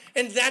God,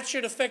 and that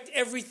should affect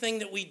everything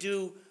that we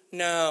do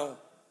now.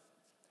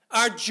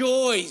 Our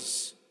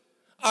joys,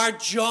 our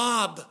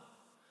job,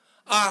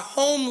 our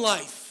home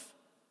life,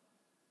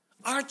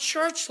 our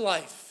church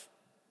life.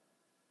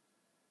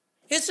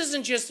 This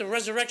isn't just the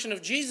resurrection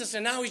of Jesus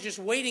and now he's just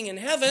waiting in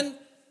heaven.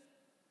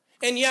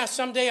 And yeah,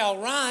 someday I'll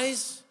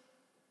rise.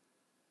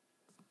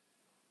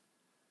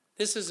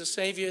 This is a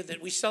Savior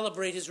that we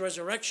celebrate his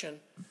resurrection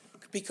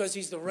because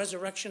he's the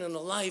resurrection and the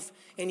life,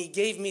 and he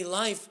gave me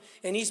life,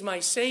 and he's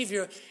my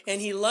Savior, and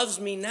he loves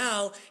me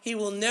now. He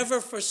will never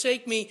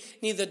forsake me,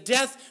 neither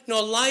death,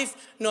 nor life,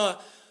 nor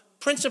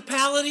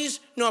principalities,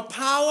 nor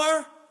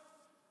power,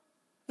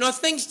 nor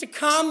things to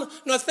come,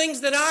 nor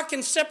things that are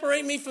can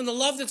separate me from the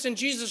love that's in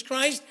Jesus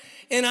Christ,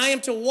 and I am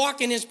to walk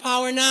in his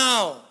power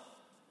now.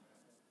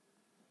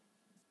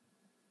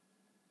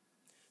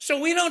 So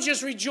we don't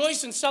just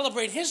rejoice and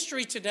celebrate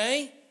history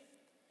today.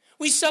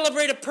 We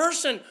celebrate a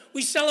person.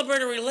 We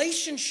celebrate a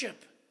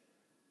relationship.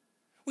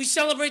 We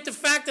celebrate the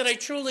fact that I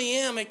truly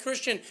am a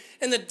Christian.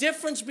 And the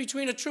difference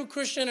between a true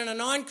Christian and a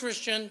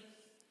non-Christian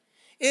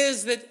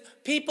is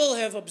that people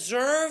have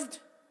observed,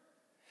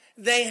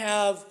 they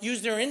have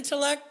used their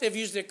intellect, they've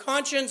used their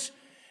conscience,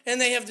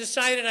 and they have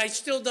decided, I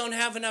still don't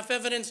have enough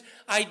evidence.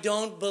 I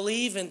don't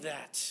believe in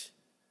that.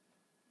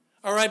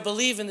 Or I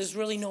believe and there's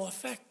really no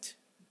effect.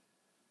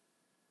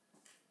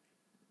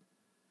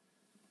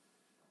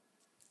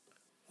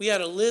 We ought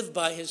to live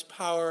by his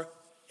power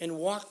and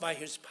walk by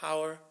his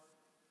power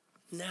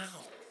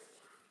now.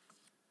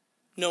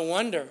 No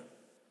wonder.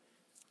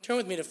 Turn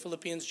with me to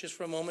Philippians just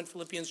for a moment,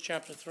 Philippians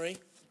chapter 3.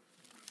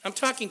 I'm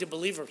talking to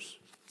believers.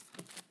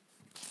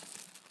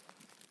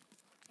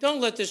 Don't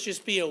let this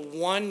just be a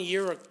one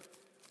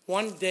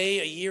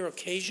day a year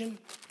occasion.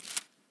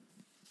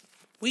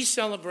 We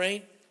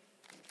celebrate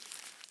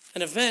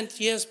an event,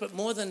 yes, but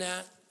more than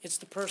that, it's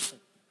the person.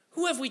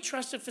 Who have we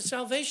trusted for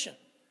salvation?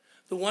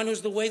 The one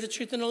who's the way, the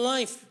truth, and the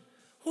life.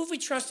 Who have we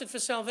trusted for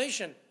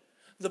salvation?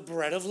 the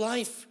bread of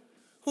life.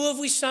 Who have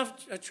we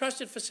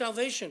trusted for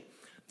salvation?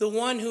 The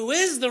one who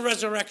is the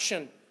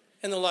resurrection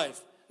and the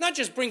life. Not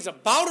just brings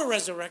about a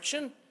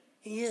resurrection,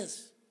 he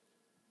is.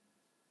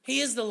 He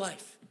is the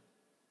life.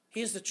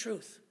 He is the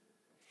truth.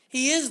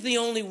 He is the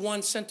only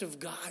one sent of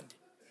God.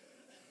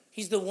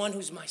 He's the one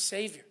who's my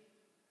Savior.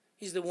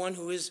 He's the one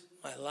who is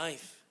my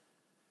life.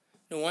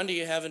 No wonder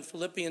you have in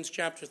Philippians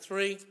chapter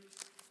 3,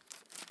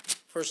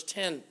 verse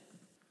 10.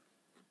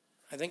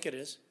 I think it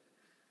is.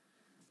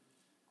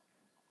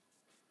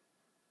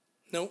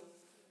 No?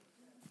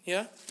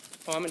 Yeah?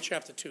 Oh, I'm in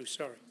chapter 2,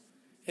 sorry.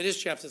 It is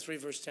chapter 3,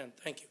 verse 10.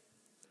 Thank you.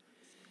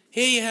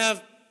 Here you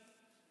have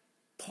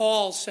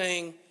Paul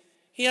saying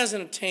he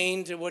hasn't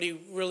attained to what he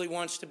really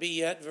wants to be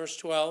yet, verse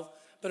 12.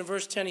 But in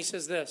verse 10 he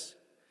says this,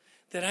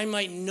 that I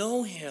might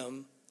know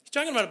him. He's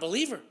talking about a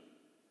believer.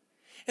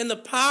 And the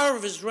power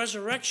of his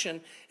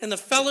resurrection and the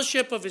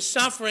fellowship of his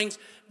sufferings,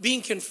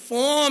 being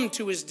conformed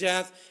to his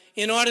death,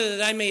 in order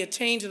that I may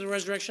attain to the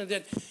resurrection of the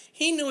dead.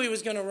 He knew he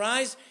was going to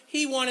rise.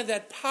 He wanted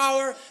that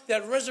power,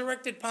 that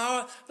resurrected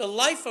power, the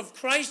life of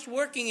Christ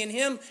working in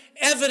him,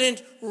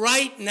 evident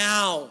right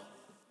now.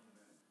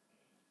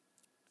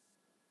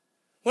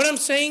 What I'm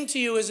saying to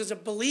you is, as a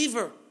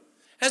believer,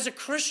 as a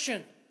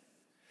Christian,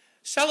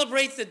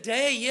 celebrate the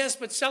day, yes,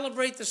 but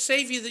celebrate the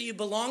Savior that you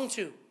belong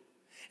to.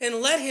 And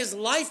let his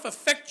life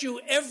affect you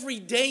every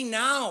day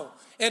now,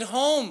 at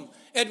home,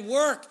 at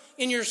work,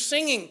 in your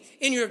singing,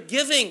 in your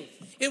giving.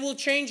 It will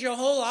change your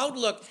whole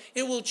outlook.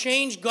 It will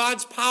change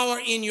God's power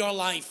in your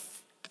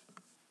life.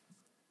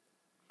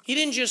 He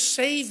didn't just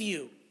save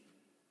you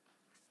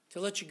to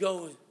let you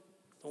go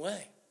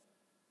away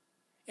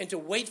and to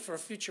wait for a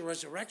future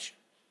resurrection.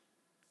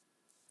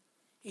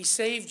 He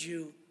saved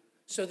you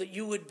so that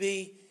you would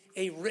be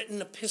a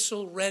written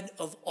epistle read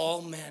of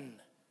all men,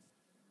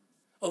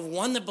 of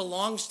one that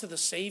belongs to the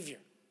Savior.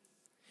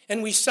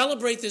 And we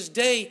celebrate this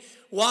day.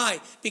 Why?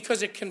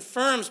 Because it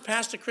confirms,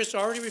 Pastor Chris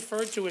already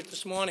referred to it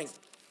this morning.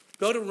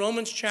 Go to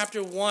Romans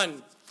chapter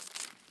 1.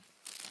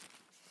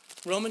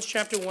 Romans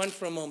chapter 1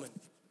 for a moment.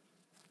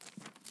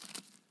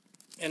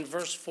 And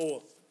verse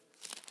 4.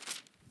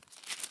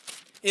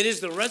 It is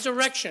the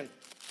resurrection.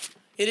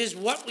 It is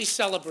what we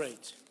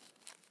celebrate.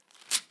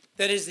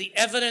 That is the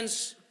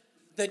evidence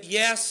that,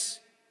 yes,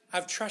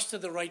 I've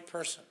trusted the right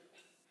person.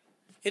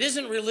 It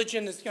isn't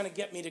religion that's going to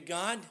get me to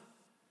God.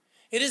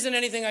 It isn't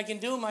anything I can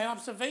do. My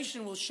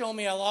observation will show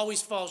me I'll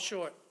always fall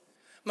short.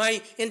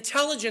 My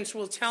intelligence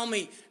will tell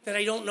me that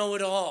I don't know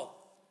it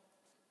all.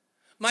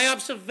 My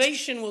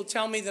observation will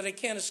tell me that I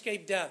can't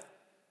escape death.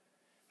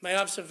 My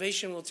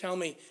observation will tell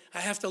me I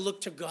have to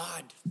look to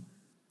God.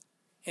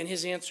 And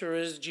his answer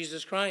is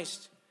Jesus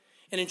Christ.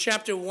 And in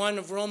chapter 1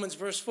 of Romans,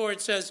 verse 4,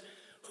 it says,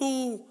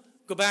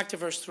 go back to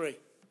verse 3.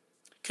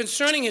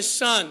 Concerning his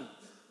son,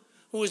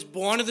 who was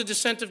born of the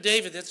descent of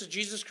David, that's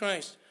Jesus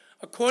Christ,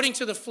 according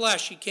to the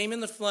flesh, he came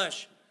in the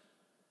flesh,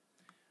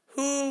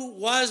 who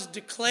was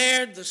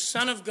declared the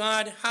Son of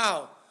God,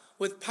 how?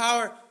 With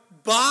power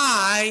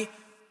by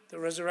the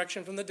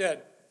resurrection from the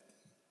dead.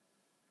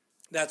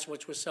 That's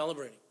what we're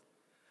celebrating.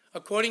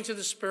 According to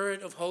the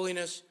Spirit of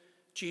holiness,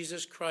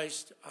 Jesus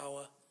Christ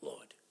our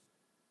Lord.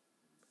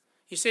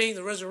 You see,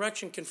 the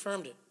resurrection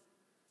confirmed it.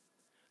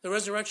 The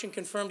resurrection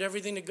confirmed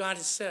everything that God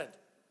has said.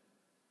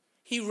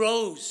 He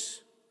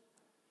rose,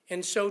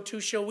 and so too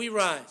shall we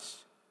rise.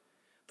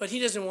 But he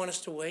doesn't want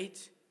us to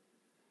wait.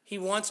 He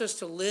wants us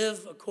to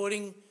live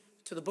according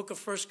to the book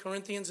of 1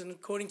 Corinthians and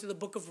according to the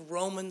book of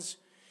Romans.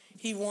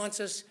 He wants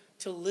us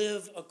to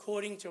live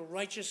according to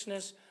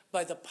righteousness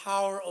by the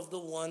power of the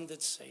one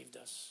that saved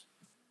us.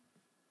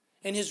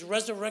 And his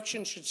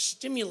resurrection should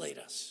stimulate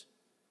us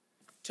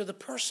to the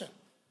person.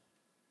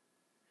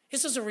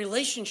 This is a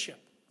relationship.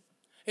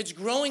 It's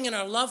growing in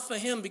our love for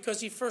him because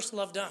he first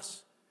loved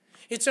us.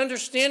 It's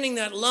understanding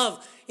that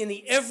love in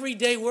the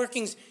everyday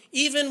workings,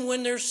 even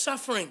when there's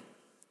suffering,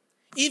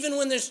 even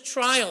when there's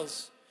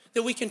trials,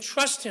 that we can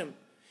trust him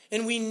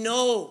and we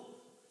know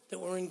that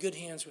we're in good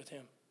hands with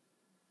him.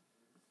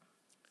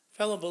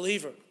 Fellow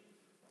believer,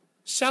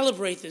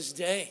 celebrate this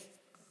day.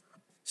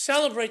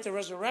 Celebrate the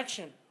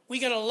resurrection. We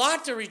got a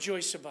lot to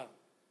rejoice about.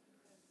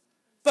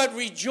 But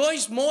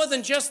rejoice more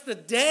than just the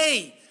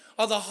day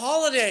or the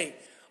holiday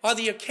or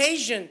the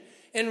occasion,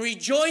 and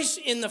rejoice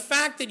in the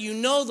fact that you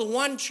know the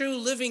one true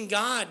living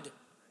God.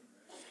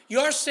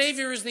 Your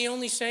Savior is the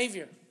only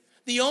Savior.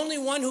 The only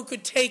one who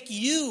could take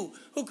you,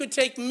 who could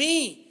take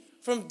me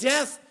from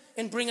death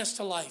and bring us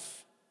to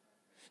life.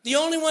 The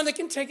only one that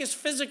can take us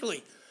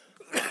physically,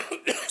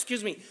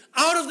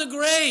 out of the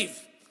grave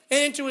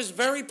and into his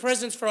very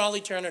presence for all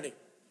eternity.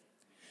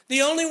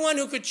 The only one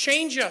who could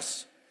change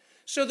us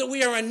so that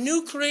we are a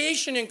new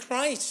creation in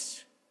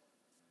Christ.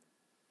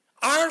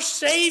 Our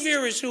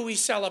Savior is who we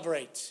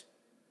celebrate.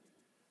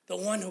 The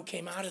one who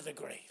came out of the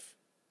grave,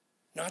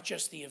 not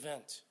just the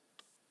event.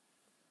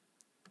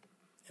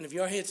 And if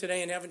you're here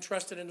today and haven't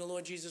trusted in the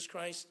Lord Jesus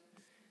Christ,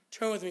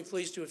 turn with me,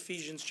 please, to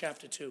Ephesians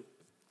chapter 2.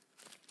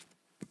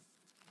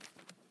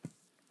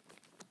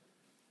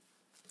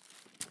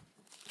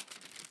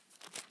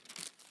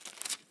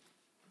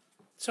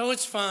 It's So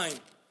it's fine.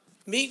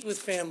 Meet with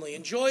family.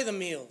 Enjoy the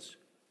meals.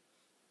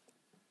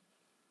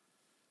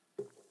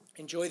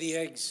 Enjoy the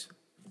eggs,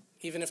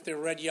 even if they're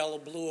red, yellow,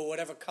 blue, or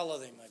whatever color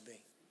they might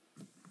be.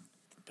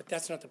 But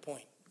that's not the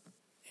point.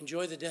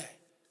 Enjoy the day,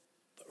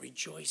 but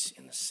rejoice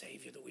in the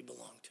Savior that we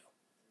belong to.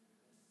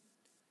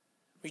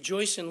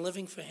 Rejoice in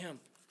living for him.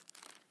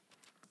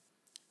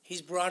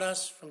 He's brought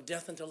us from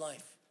death into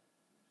life,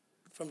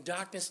 from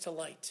darkness to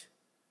light,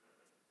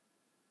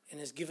 and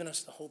has given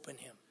us the hope in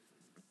him.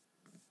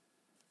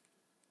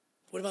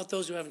 What about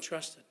those who haven't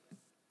trusted?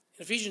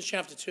 In Ephesians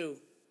chapter 2,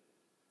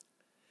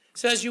 it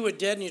says you were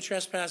dead in your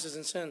trespasses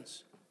and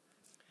sins,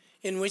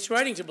 in which,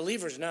 writing to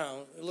believers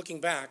now, looking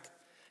back,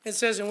 it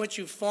says in which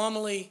you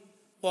formerly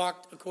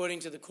walked according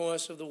to the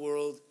course of the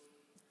world,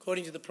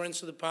 according to the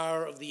prince of the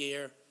power of the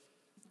air,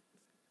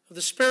 of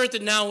the spirit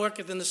that now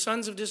worketh in the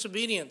sons of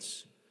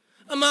disobedience.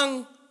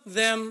 Among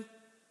them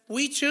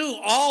we too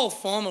all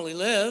formerly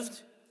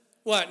lived,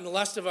 what? In the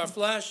lust of our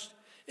flesh,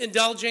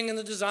 indulging in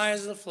the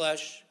desires of the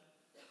flesh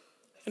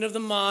and of the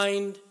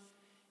mind,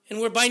 and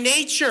were by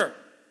nature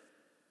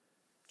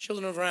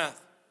children of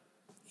wrath,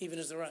 even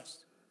as the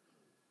rest.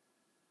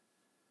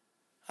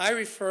 I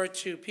refer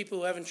to people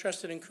who haven't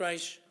trusted in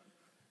Christ,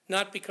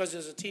 not because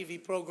there's a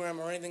TV program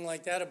or anything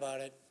like that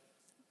about it.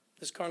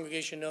 This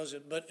congregation knows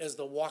it, but as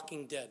the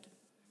walking dead.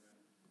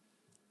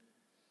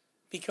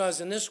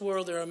 Because in this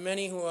world there are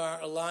many who are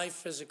alive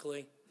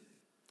physically,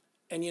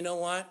 and you know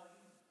what?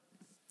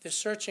 They're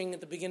searching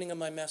at the beginning of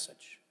my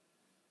message.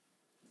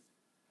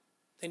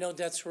 They know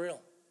death's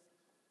real.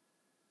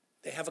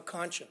 They have a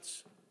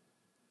conscience.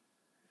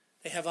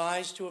 They have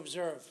eyes to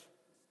observe.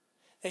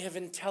 They have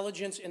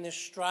intelligence and they're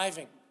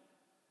striving.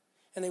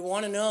 And they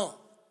want to know.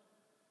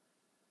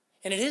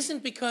 And it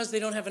isn't because they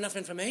don't have enough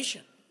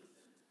information.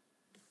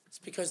 It's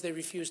because they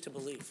refuse to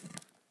believe.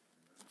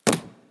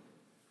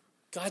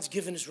 God's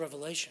given his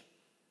revelation.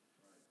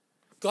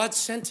 God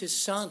sent his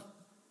son.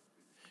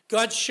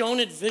 God's shown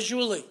it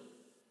visually.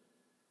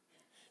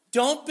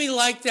 Don't be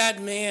like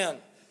that man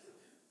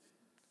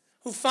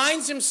who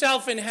finds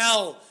himself in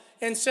hell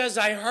and says,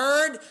 I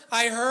heard,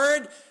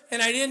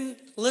 and I didn't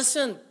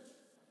listen.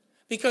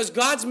 Because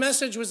God's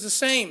message was the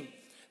same.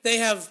 They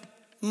have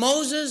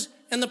Moses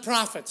and the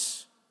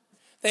prophets.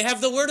 They have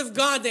the word of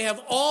God. They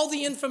have all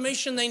the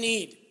information they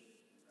need.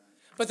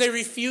 But they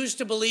refuse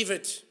to believe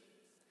it.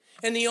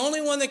 And the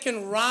only one that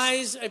can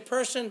rise a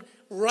person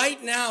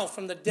right now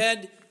from the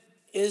dead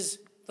is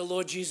the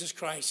Lord Jesus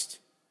Christ.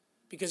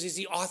 Because he's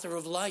the author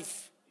of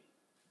life.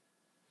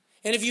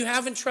 And if you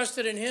haven't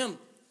trusted in him,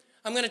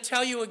 I'm going to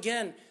tell you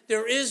again,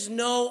 there is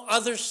no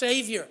other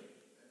Savior.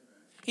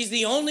 He's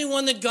the only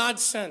one that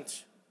God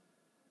sent.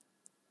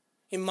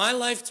 In my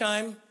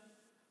lifetime,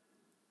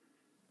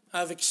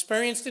 I've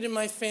experienced it in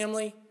my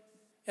family.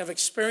 I've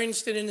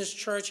experienced it in this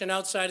church and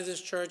outside of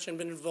this church and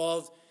been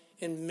involved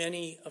in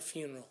many a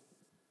funeral.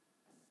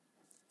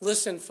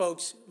 Listen,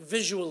 folks,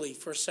 visually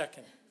for a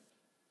second.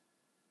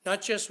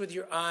 Not just with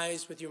your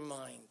eyes, with your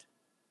mind.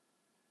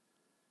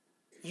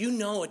 You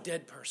know a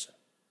dead person.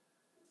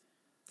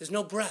 There's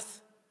no breath.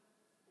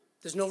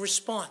 There's no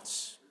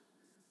response.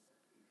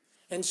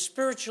 And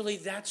spiritually,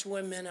 that's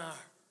where men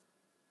are.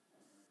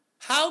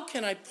 How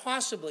can I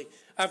possibly...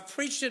 I've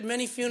preached at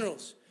many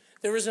funerals.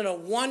 There isn't a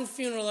one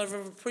funeral I've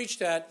ever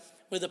preached at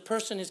where the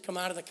person has come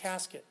out of the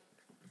casket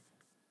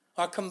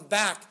or come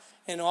back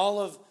and all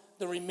of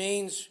the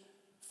remains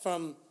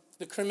from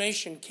the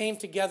cremation came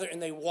together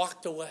and they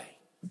walked away.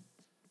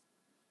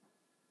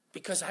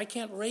 Because I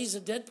can't raise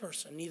a dead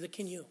person, neither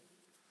can you.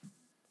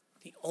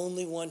 The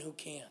only one who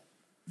can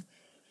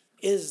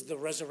is the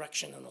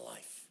resurrection and the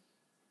life.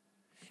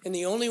 And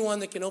the only one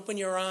that can open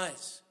your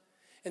eyes,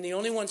 and the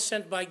only one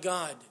sent by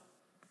God,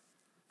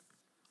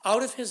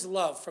 out of his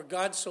love, for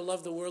God so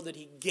loved the world that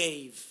he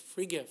gave,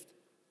 free gift,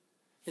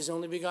 his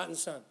only begotten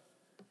Son,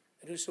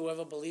 that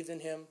whosoever believed in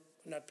him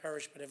would not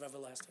perish but have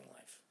everlasting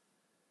life.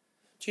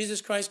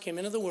 Jesus Christ came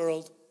into the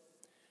world,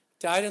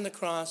 died on the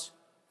cross,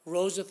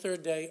 rose the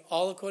third day,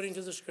 all according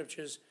to the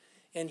scriptures,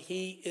 and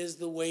he is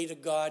the way to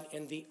God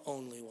and the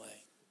only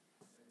way.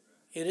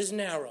 It is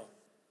narrow,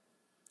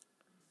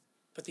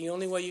 but the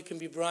only way you can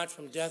be brought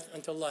from death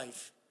unto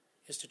life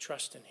is to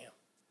trust in him.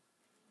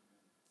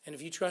 And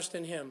if you trust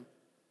in him,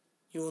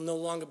 you will no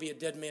longer be a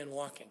dead man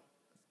walking.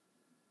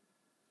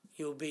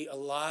 You will be a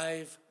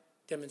live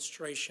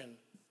demonstration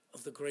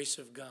of the grace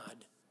of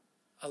God,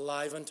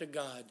 alive unto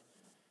God.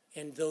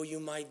 And though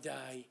you might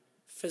die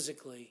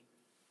physically,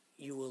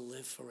 you will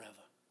live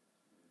forever.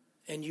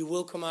 And you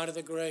will come out of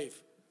the grave,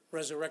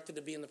 resurrected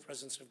to be in the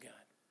presence of God.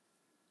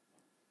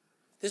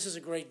 This is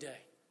a great day.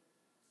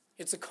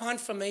 It's a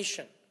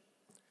confirmation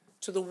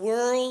to the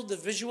world, the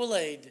visual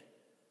aid,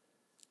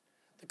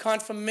 the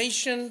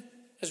confirmation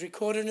as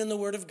recorded in the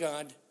Word of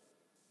God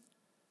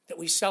that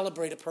we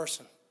celebrate a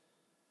person.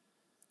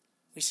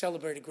 We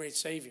celebrate a great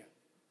Savior,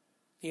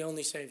 the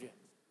only Savior.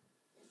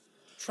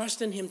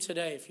 Trust in him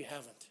today if you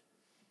haven't.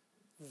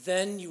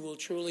 Then you will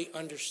truly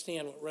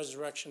understand what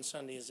Resurrection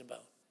Sunday is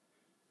about.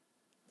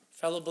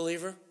 Fellow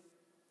believer,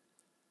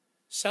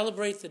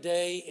 Celebrate the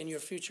day in your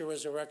future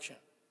resurrection,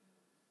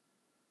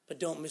 but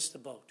don't miss the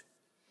boat.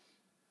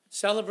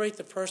 Celebrate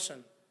the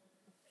person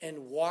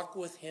and walk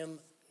with him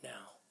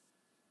now.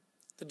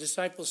 The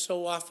disciples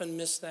so often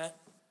miss that.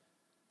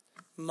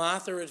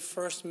 Martha at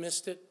first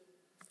missed it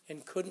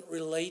and couldn't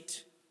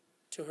relate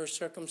to her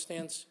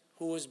circumstance,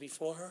 who was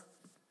before her.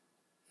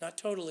 Not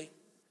totally,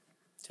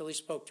 till he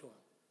spoke to her.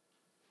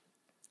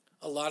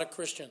 A lot of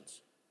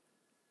Christians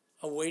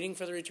are waiting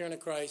for the return of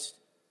Christ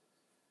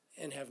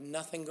and have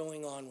nothing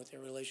going on with their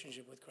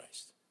relationship with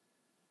Christ.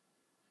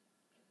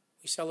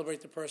 We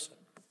celebrate the person,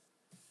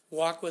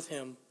 walk with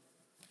him,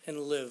 and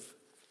live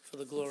for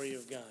the glory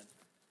of God.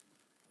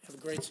 Have a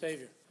great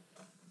Savior.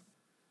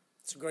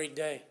 It's a great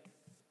day.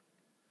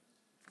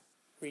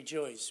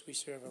 Rejoice, we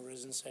serve a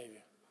risen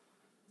Savior.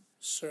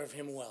 Serve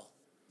him well.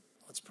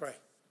 Let's pray.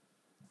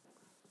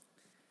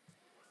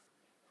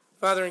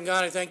 Father in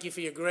God, I thank you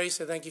for your grace.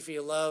 I thank you for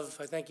your love.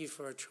 I thank you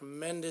for a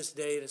tremendous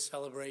day to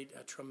celebrate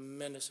a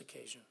tremendous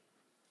occasion.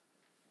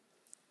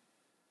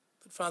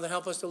 But Father,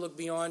 help us to look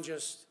beyond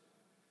just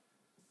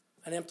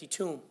an empty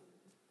tomb.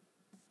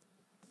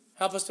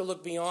 Help us to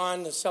look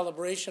beyond the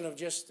celebration of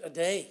just a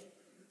day.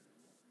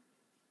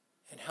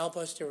 And help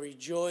us to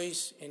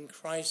rejoice in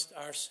Christ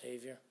our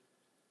Savior.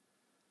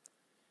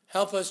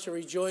 Help us to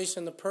rejoice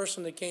in the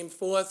person that came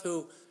forth,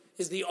 who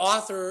is the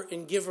author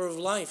and giver of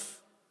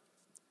life,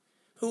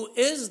 who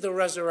is the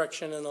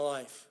resurrection and the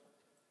life.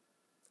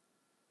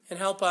 And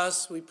help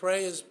us, we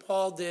pray as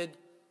Paul did,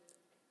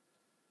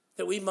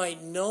 that we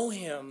might know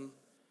him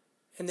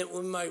and that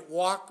we might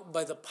walk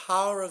by the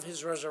power of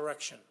his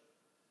resurrection,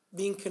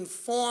 being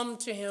conformed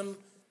to him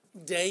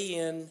day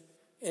in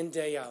and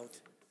day out.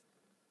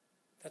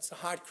 That's the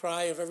heart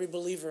cry of every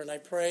believer, and I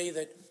pray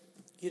that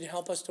you'd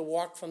help us to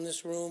walk from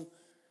this room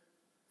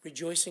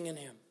rejoicing in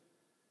him.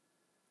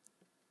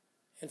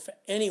 And for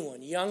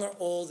anyone, young or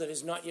old, that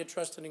has not yet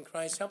trusted in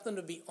Christ, help them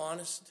to be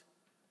honest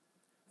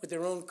with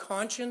their own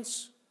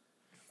conscience,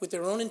 with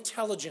their own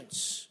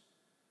intelligence.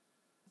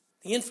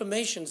 The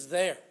information's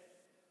there.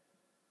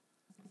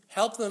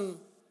 Help them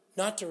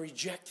not to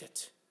reject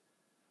it,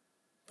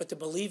 but to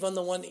believe on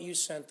the one that you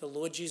sent, the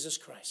Lord Jesus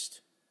Christ,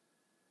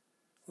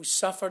 who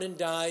suffered and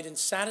died and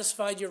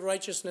satisfied your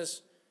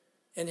righteousness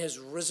and has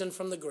risen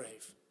from the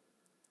grave.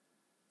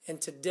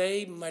 And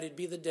today might it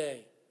be the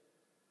day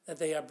that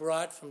they are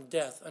brought from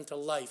death unto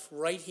life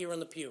right here in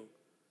the pew.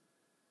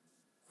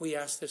 We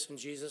ask this in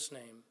Jesus'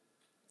 name.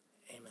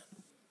 Amen.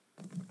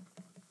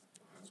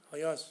 It's all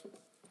yours.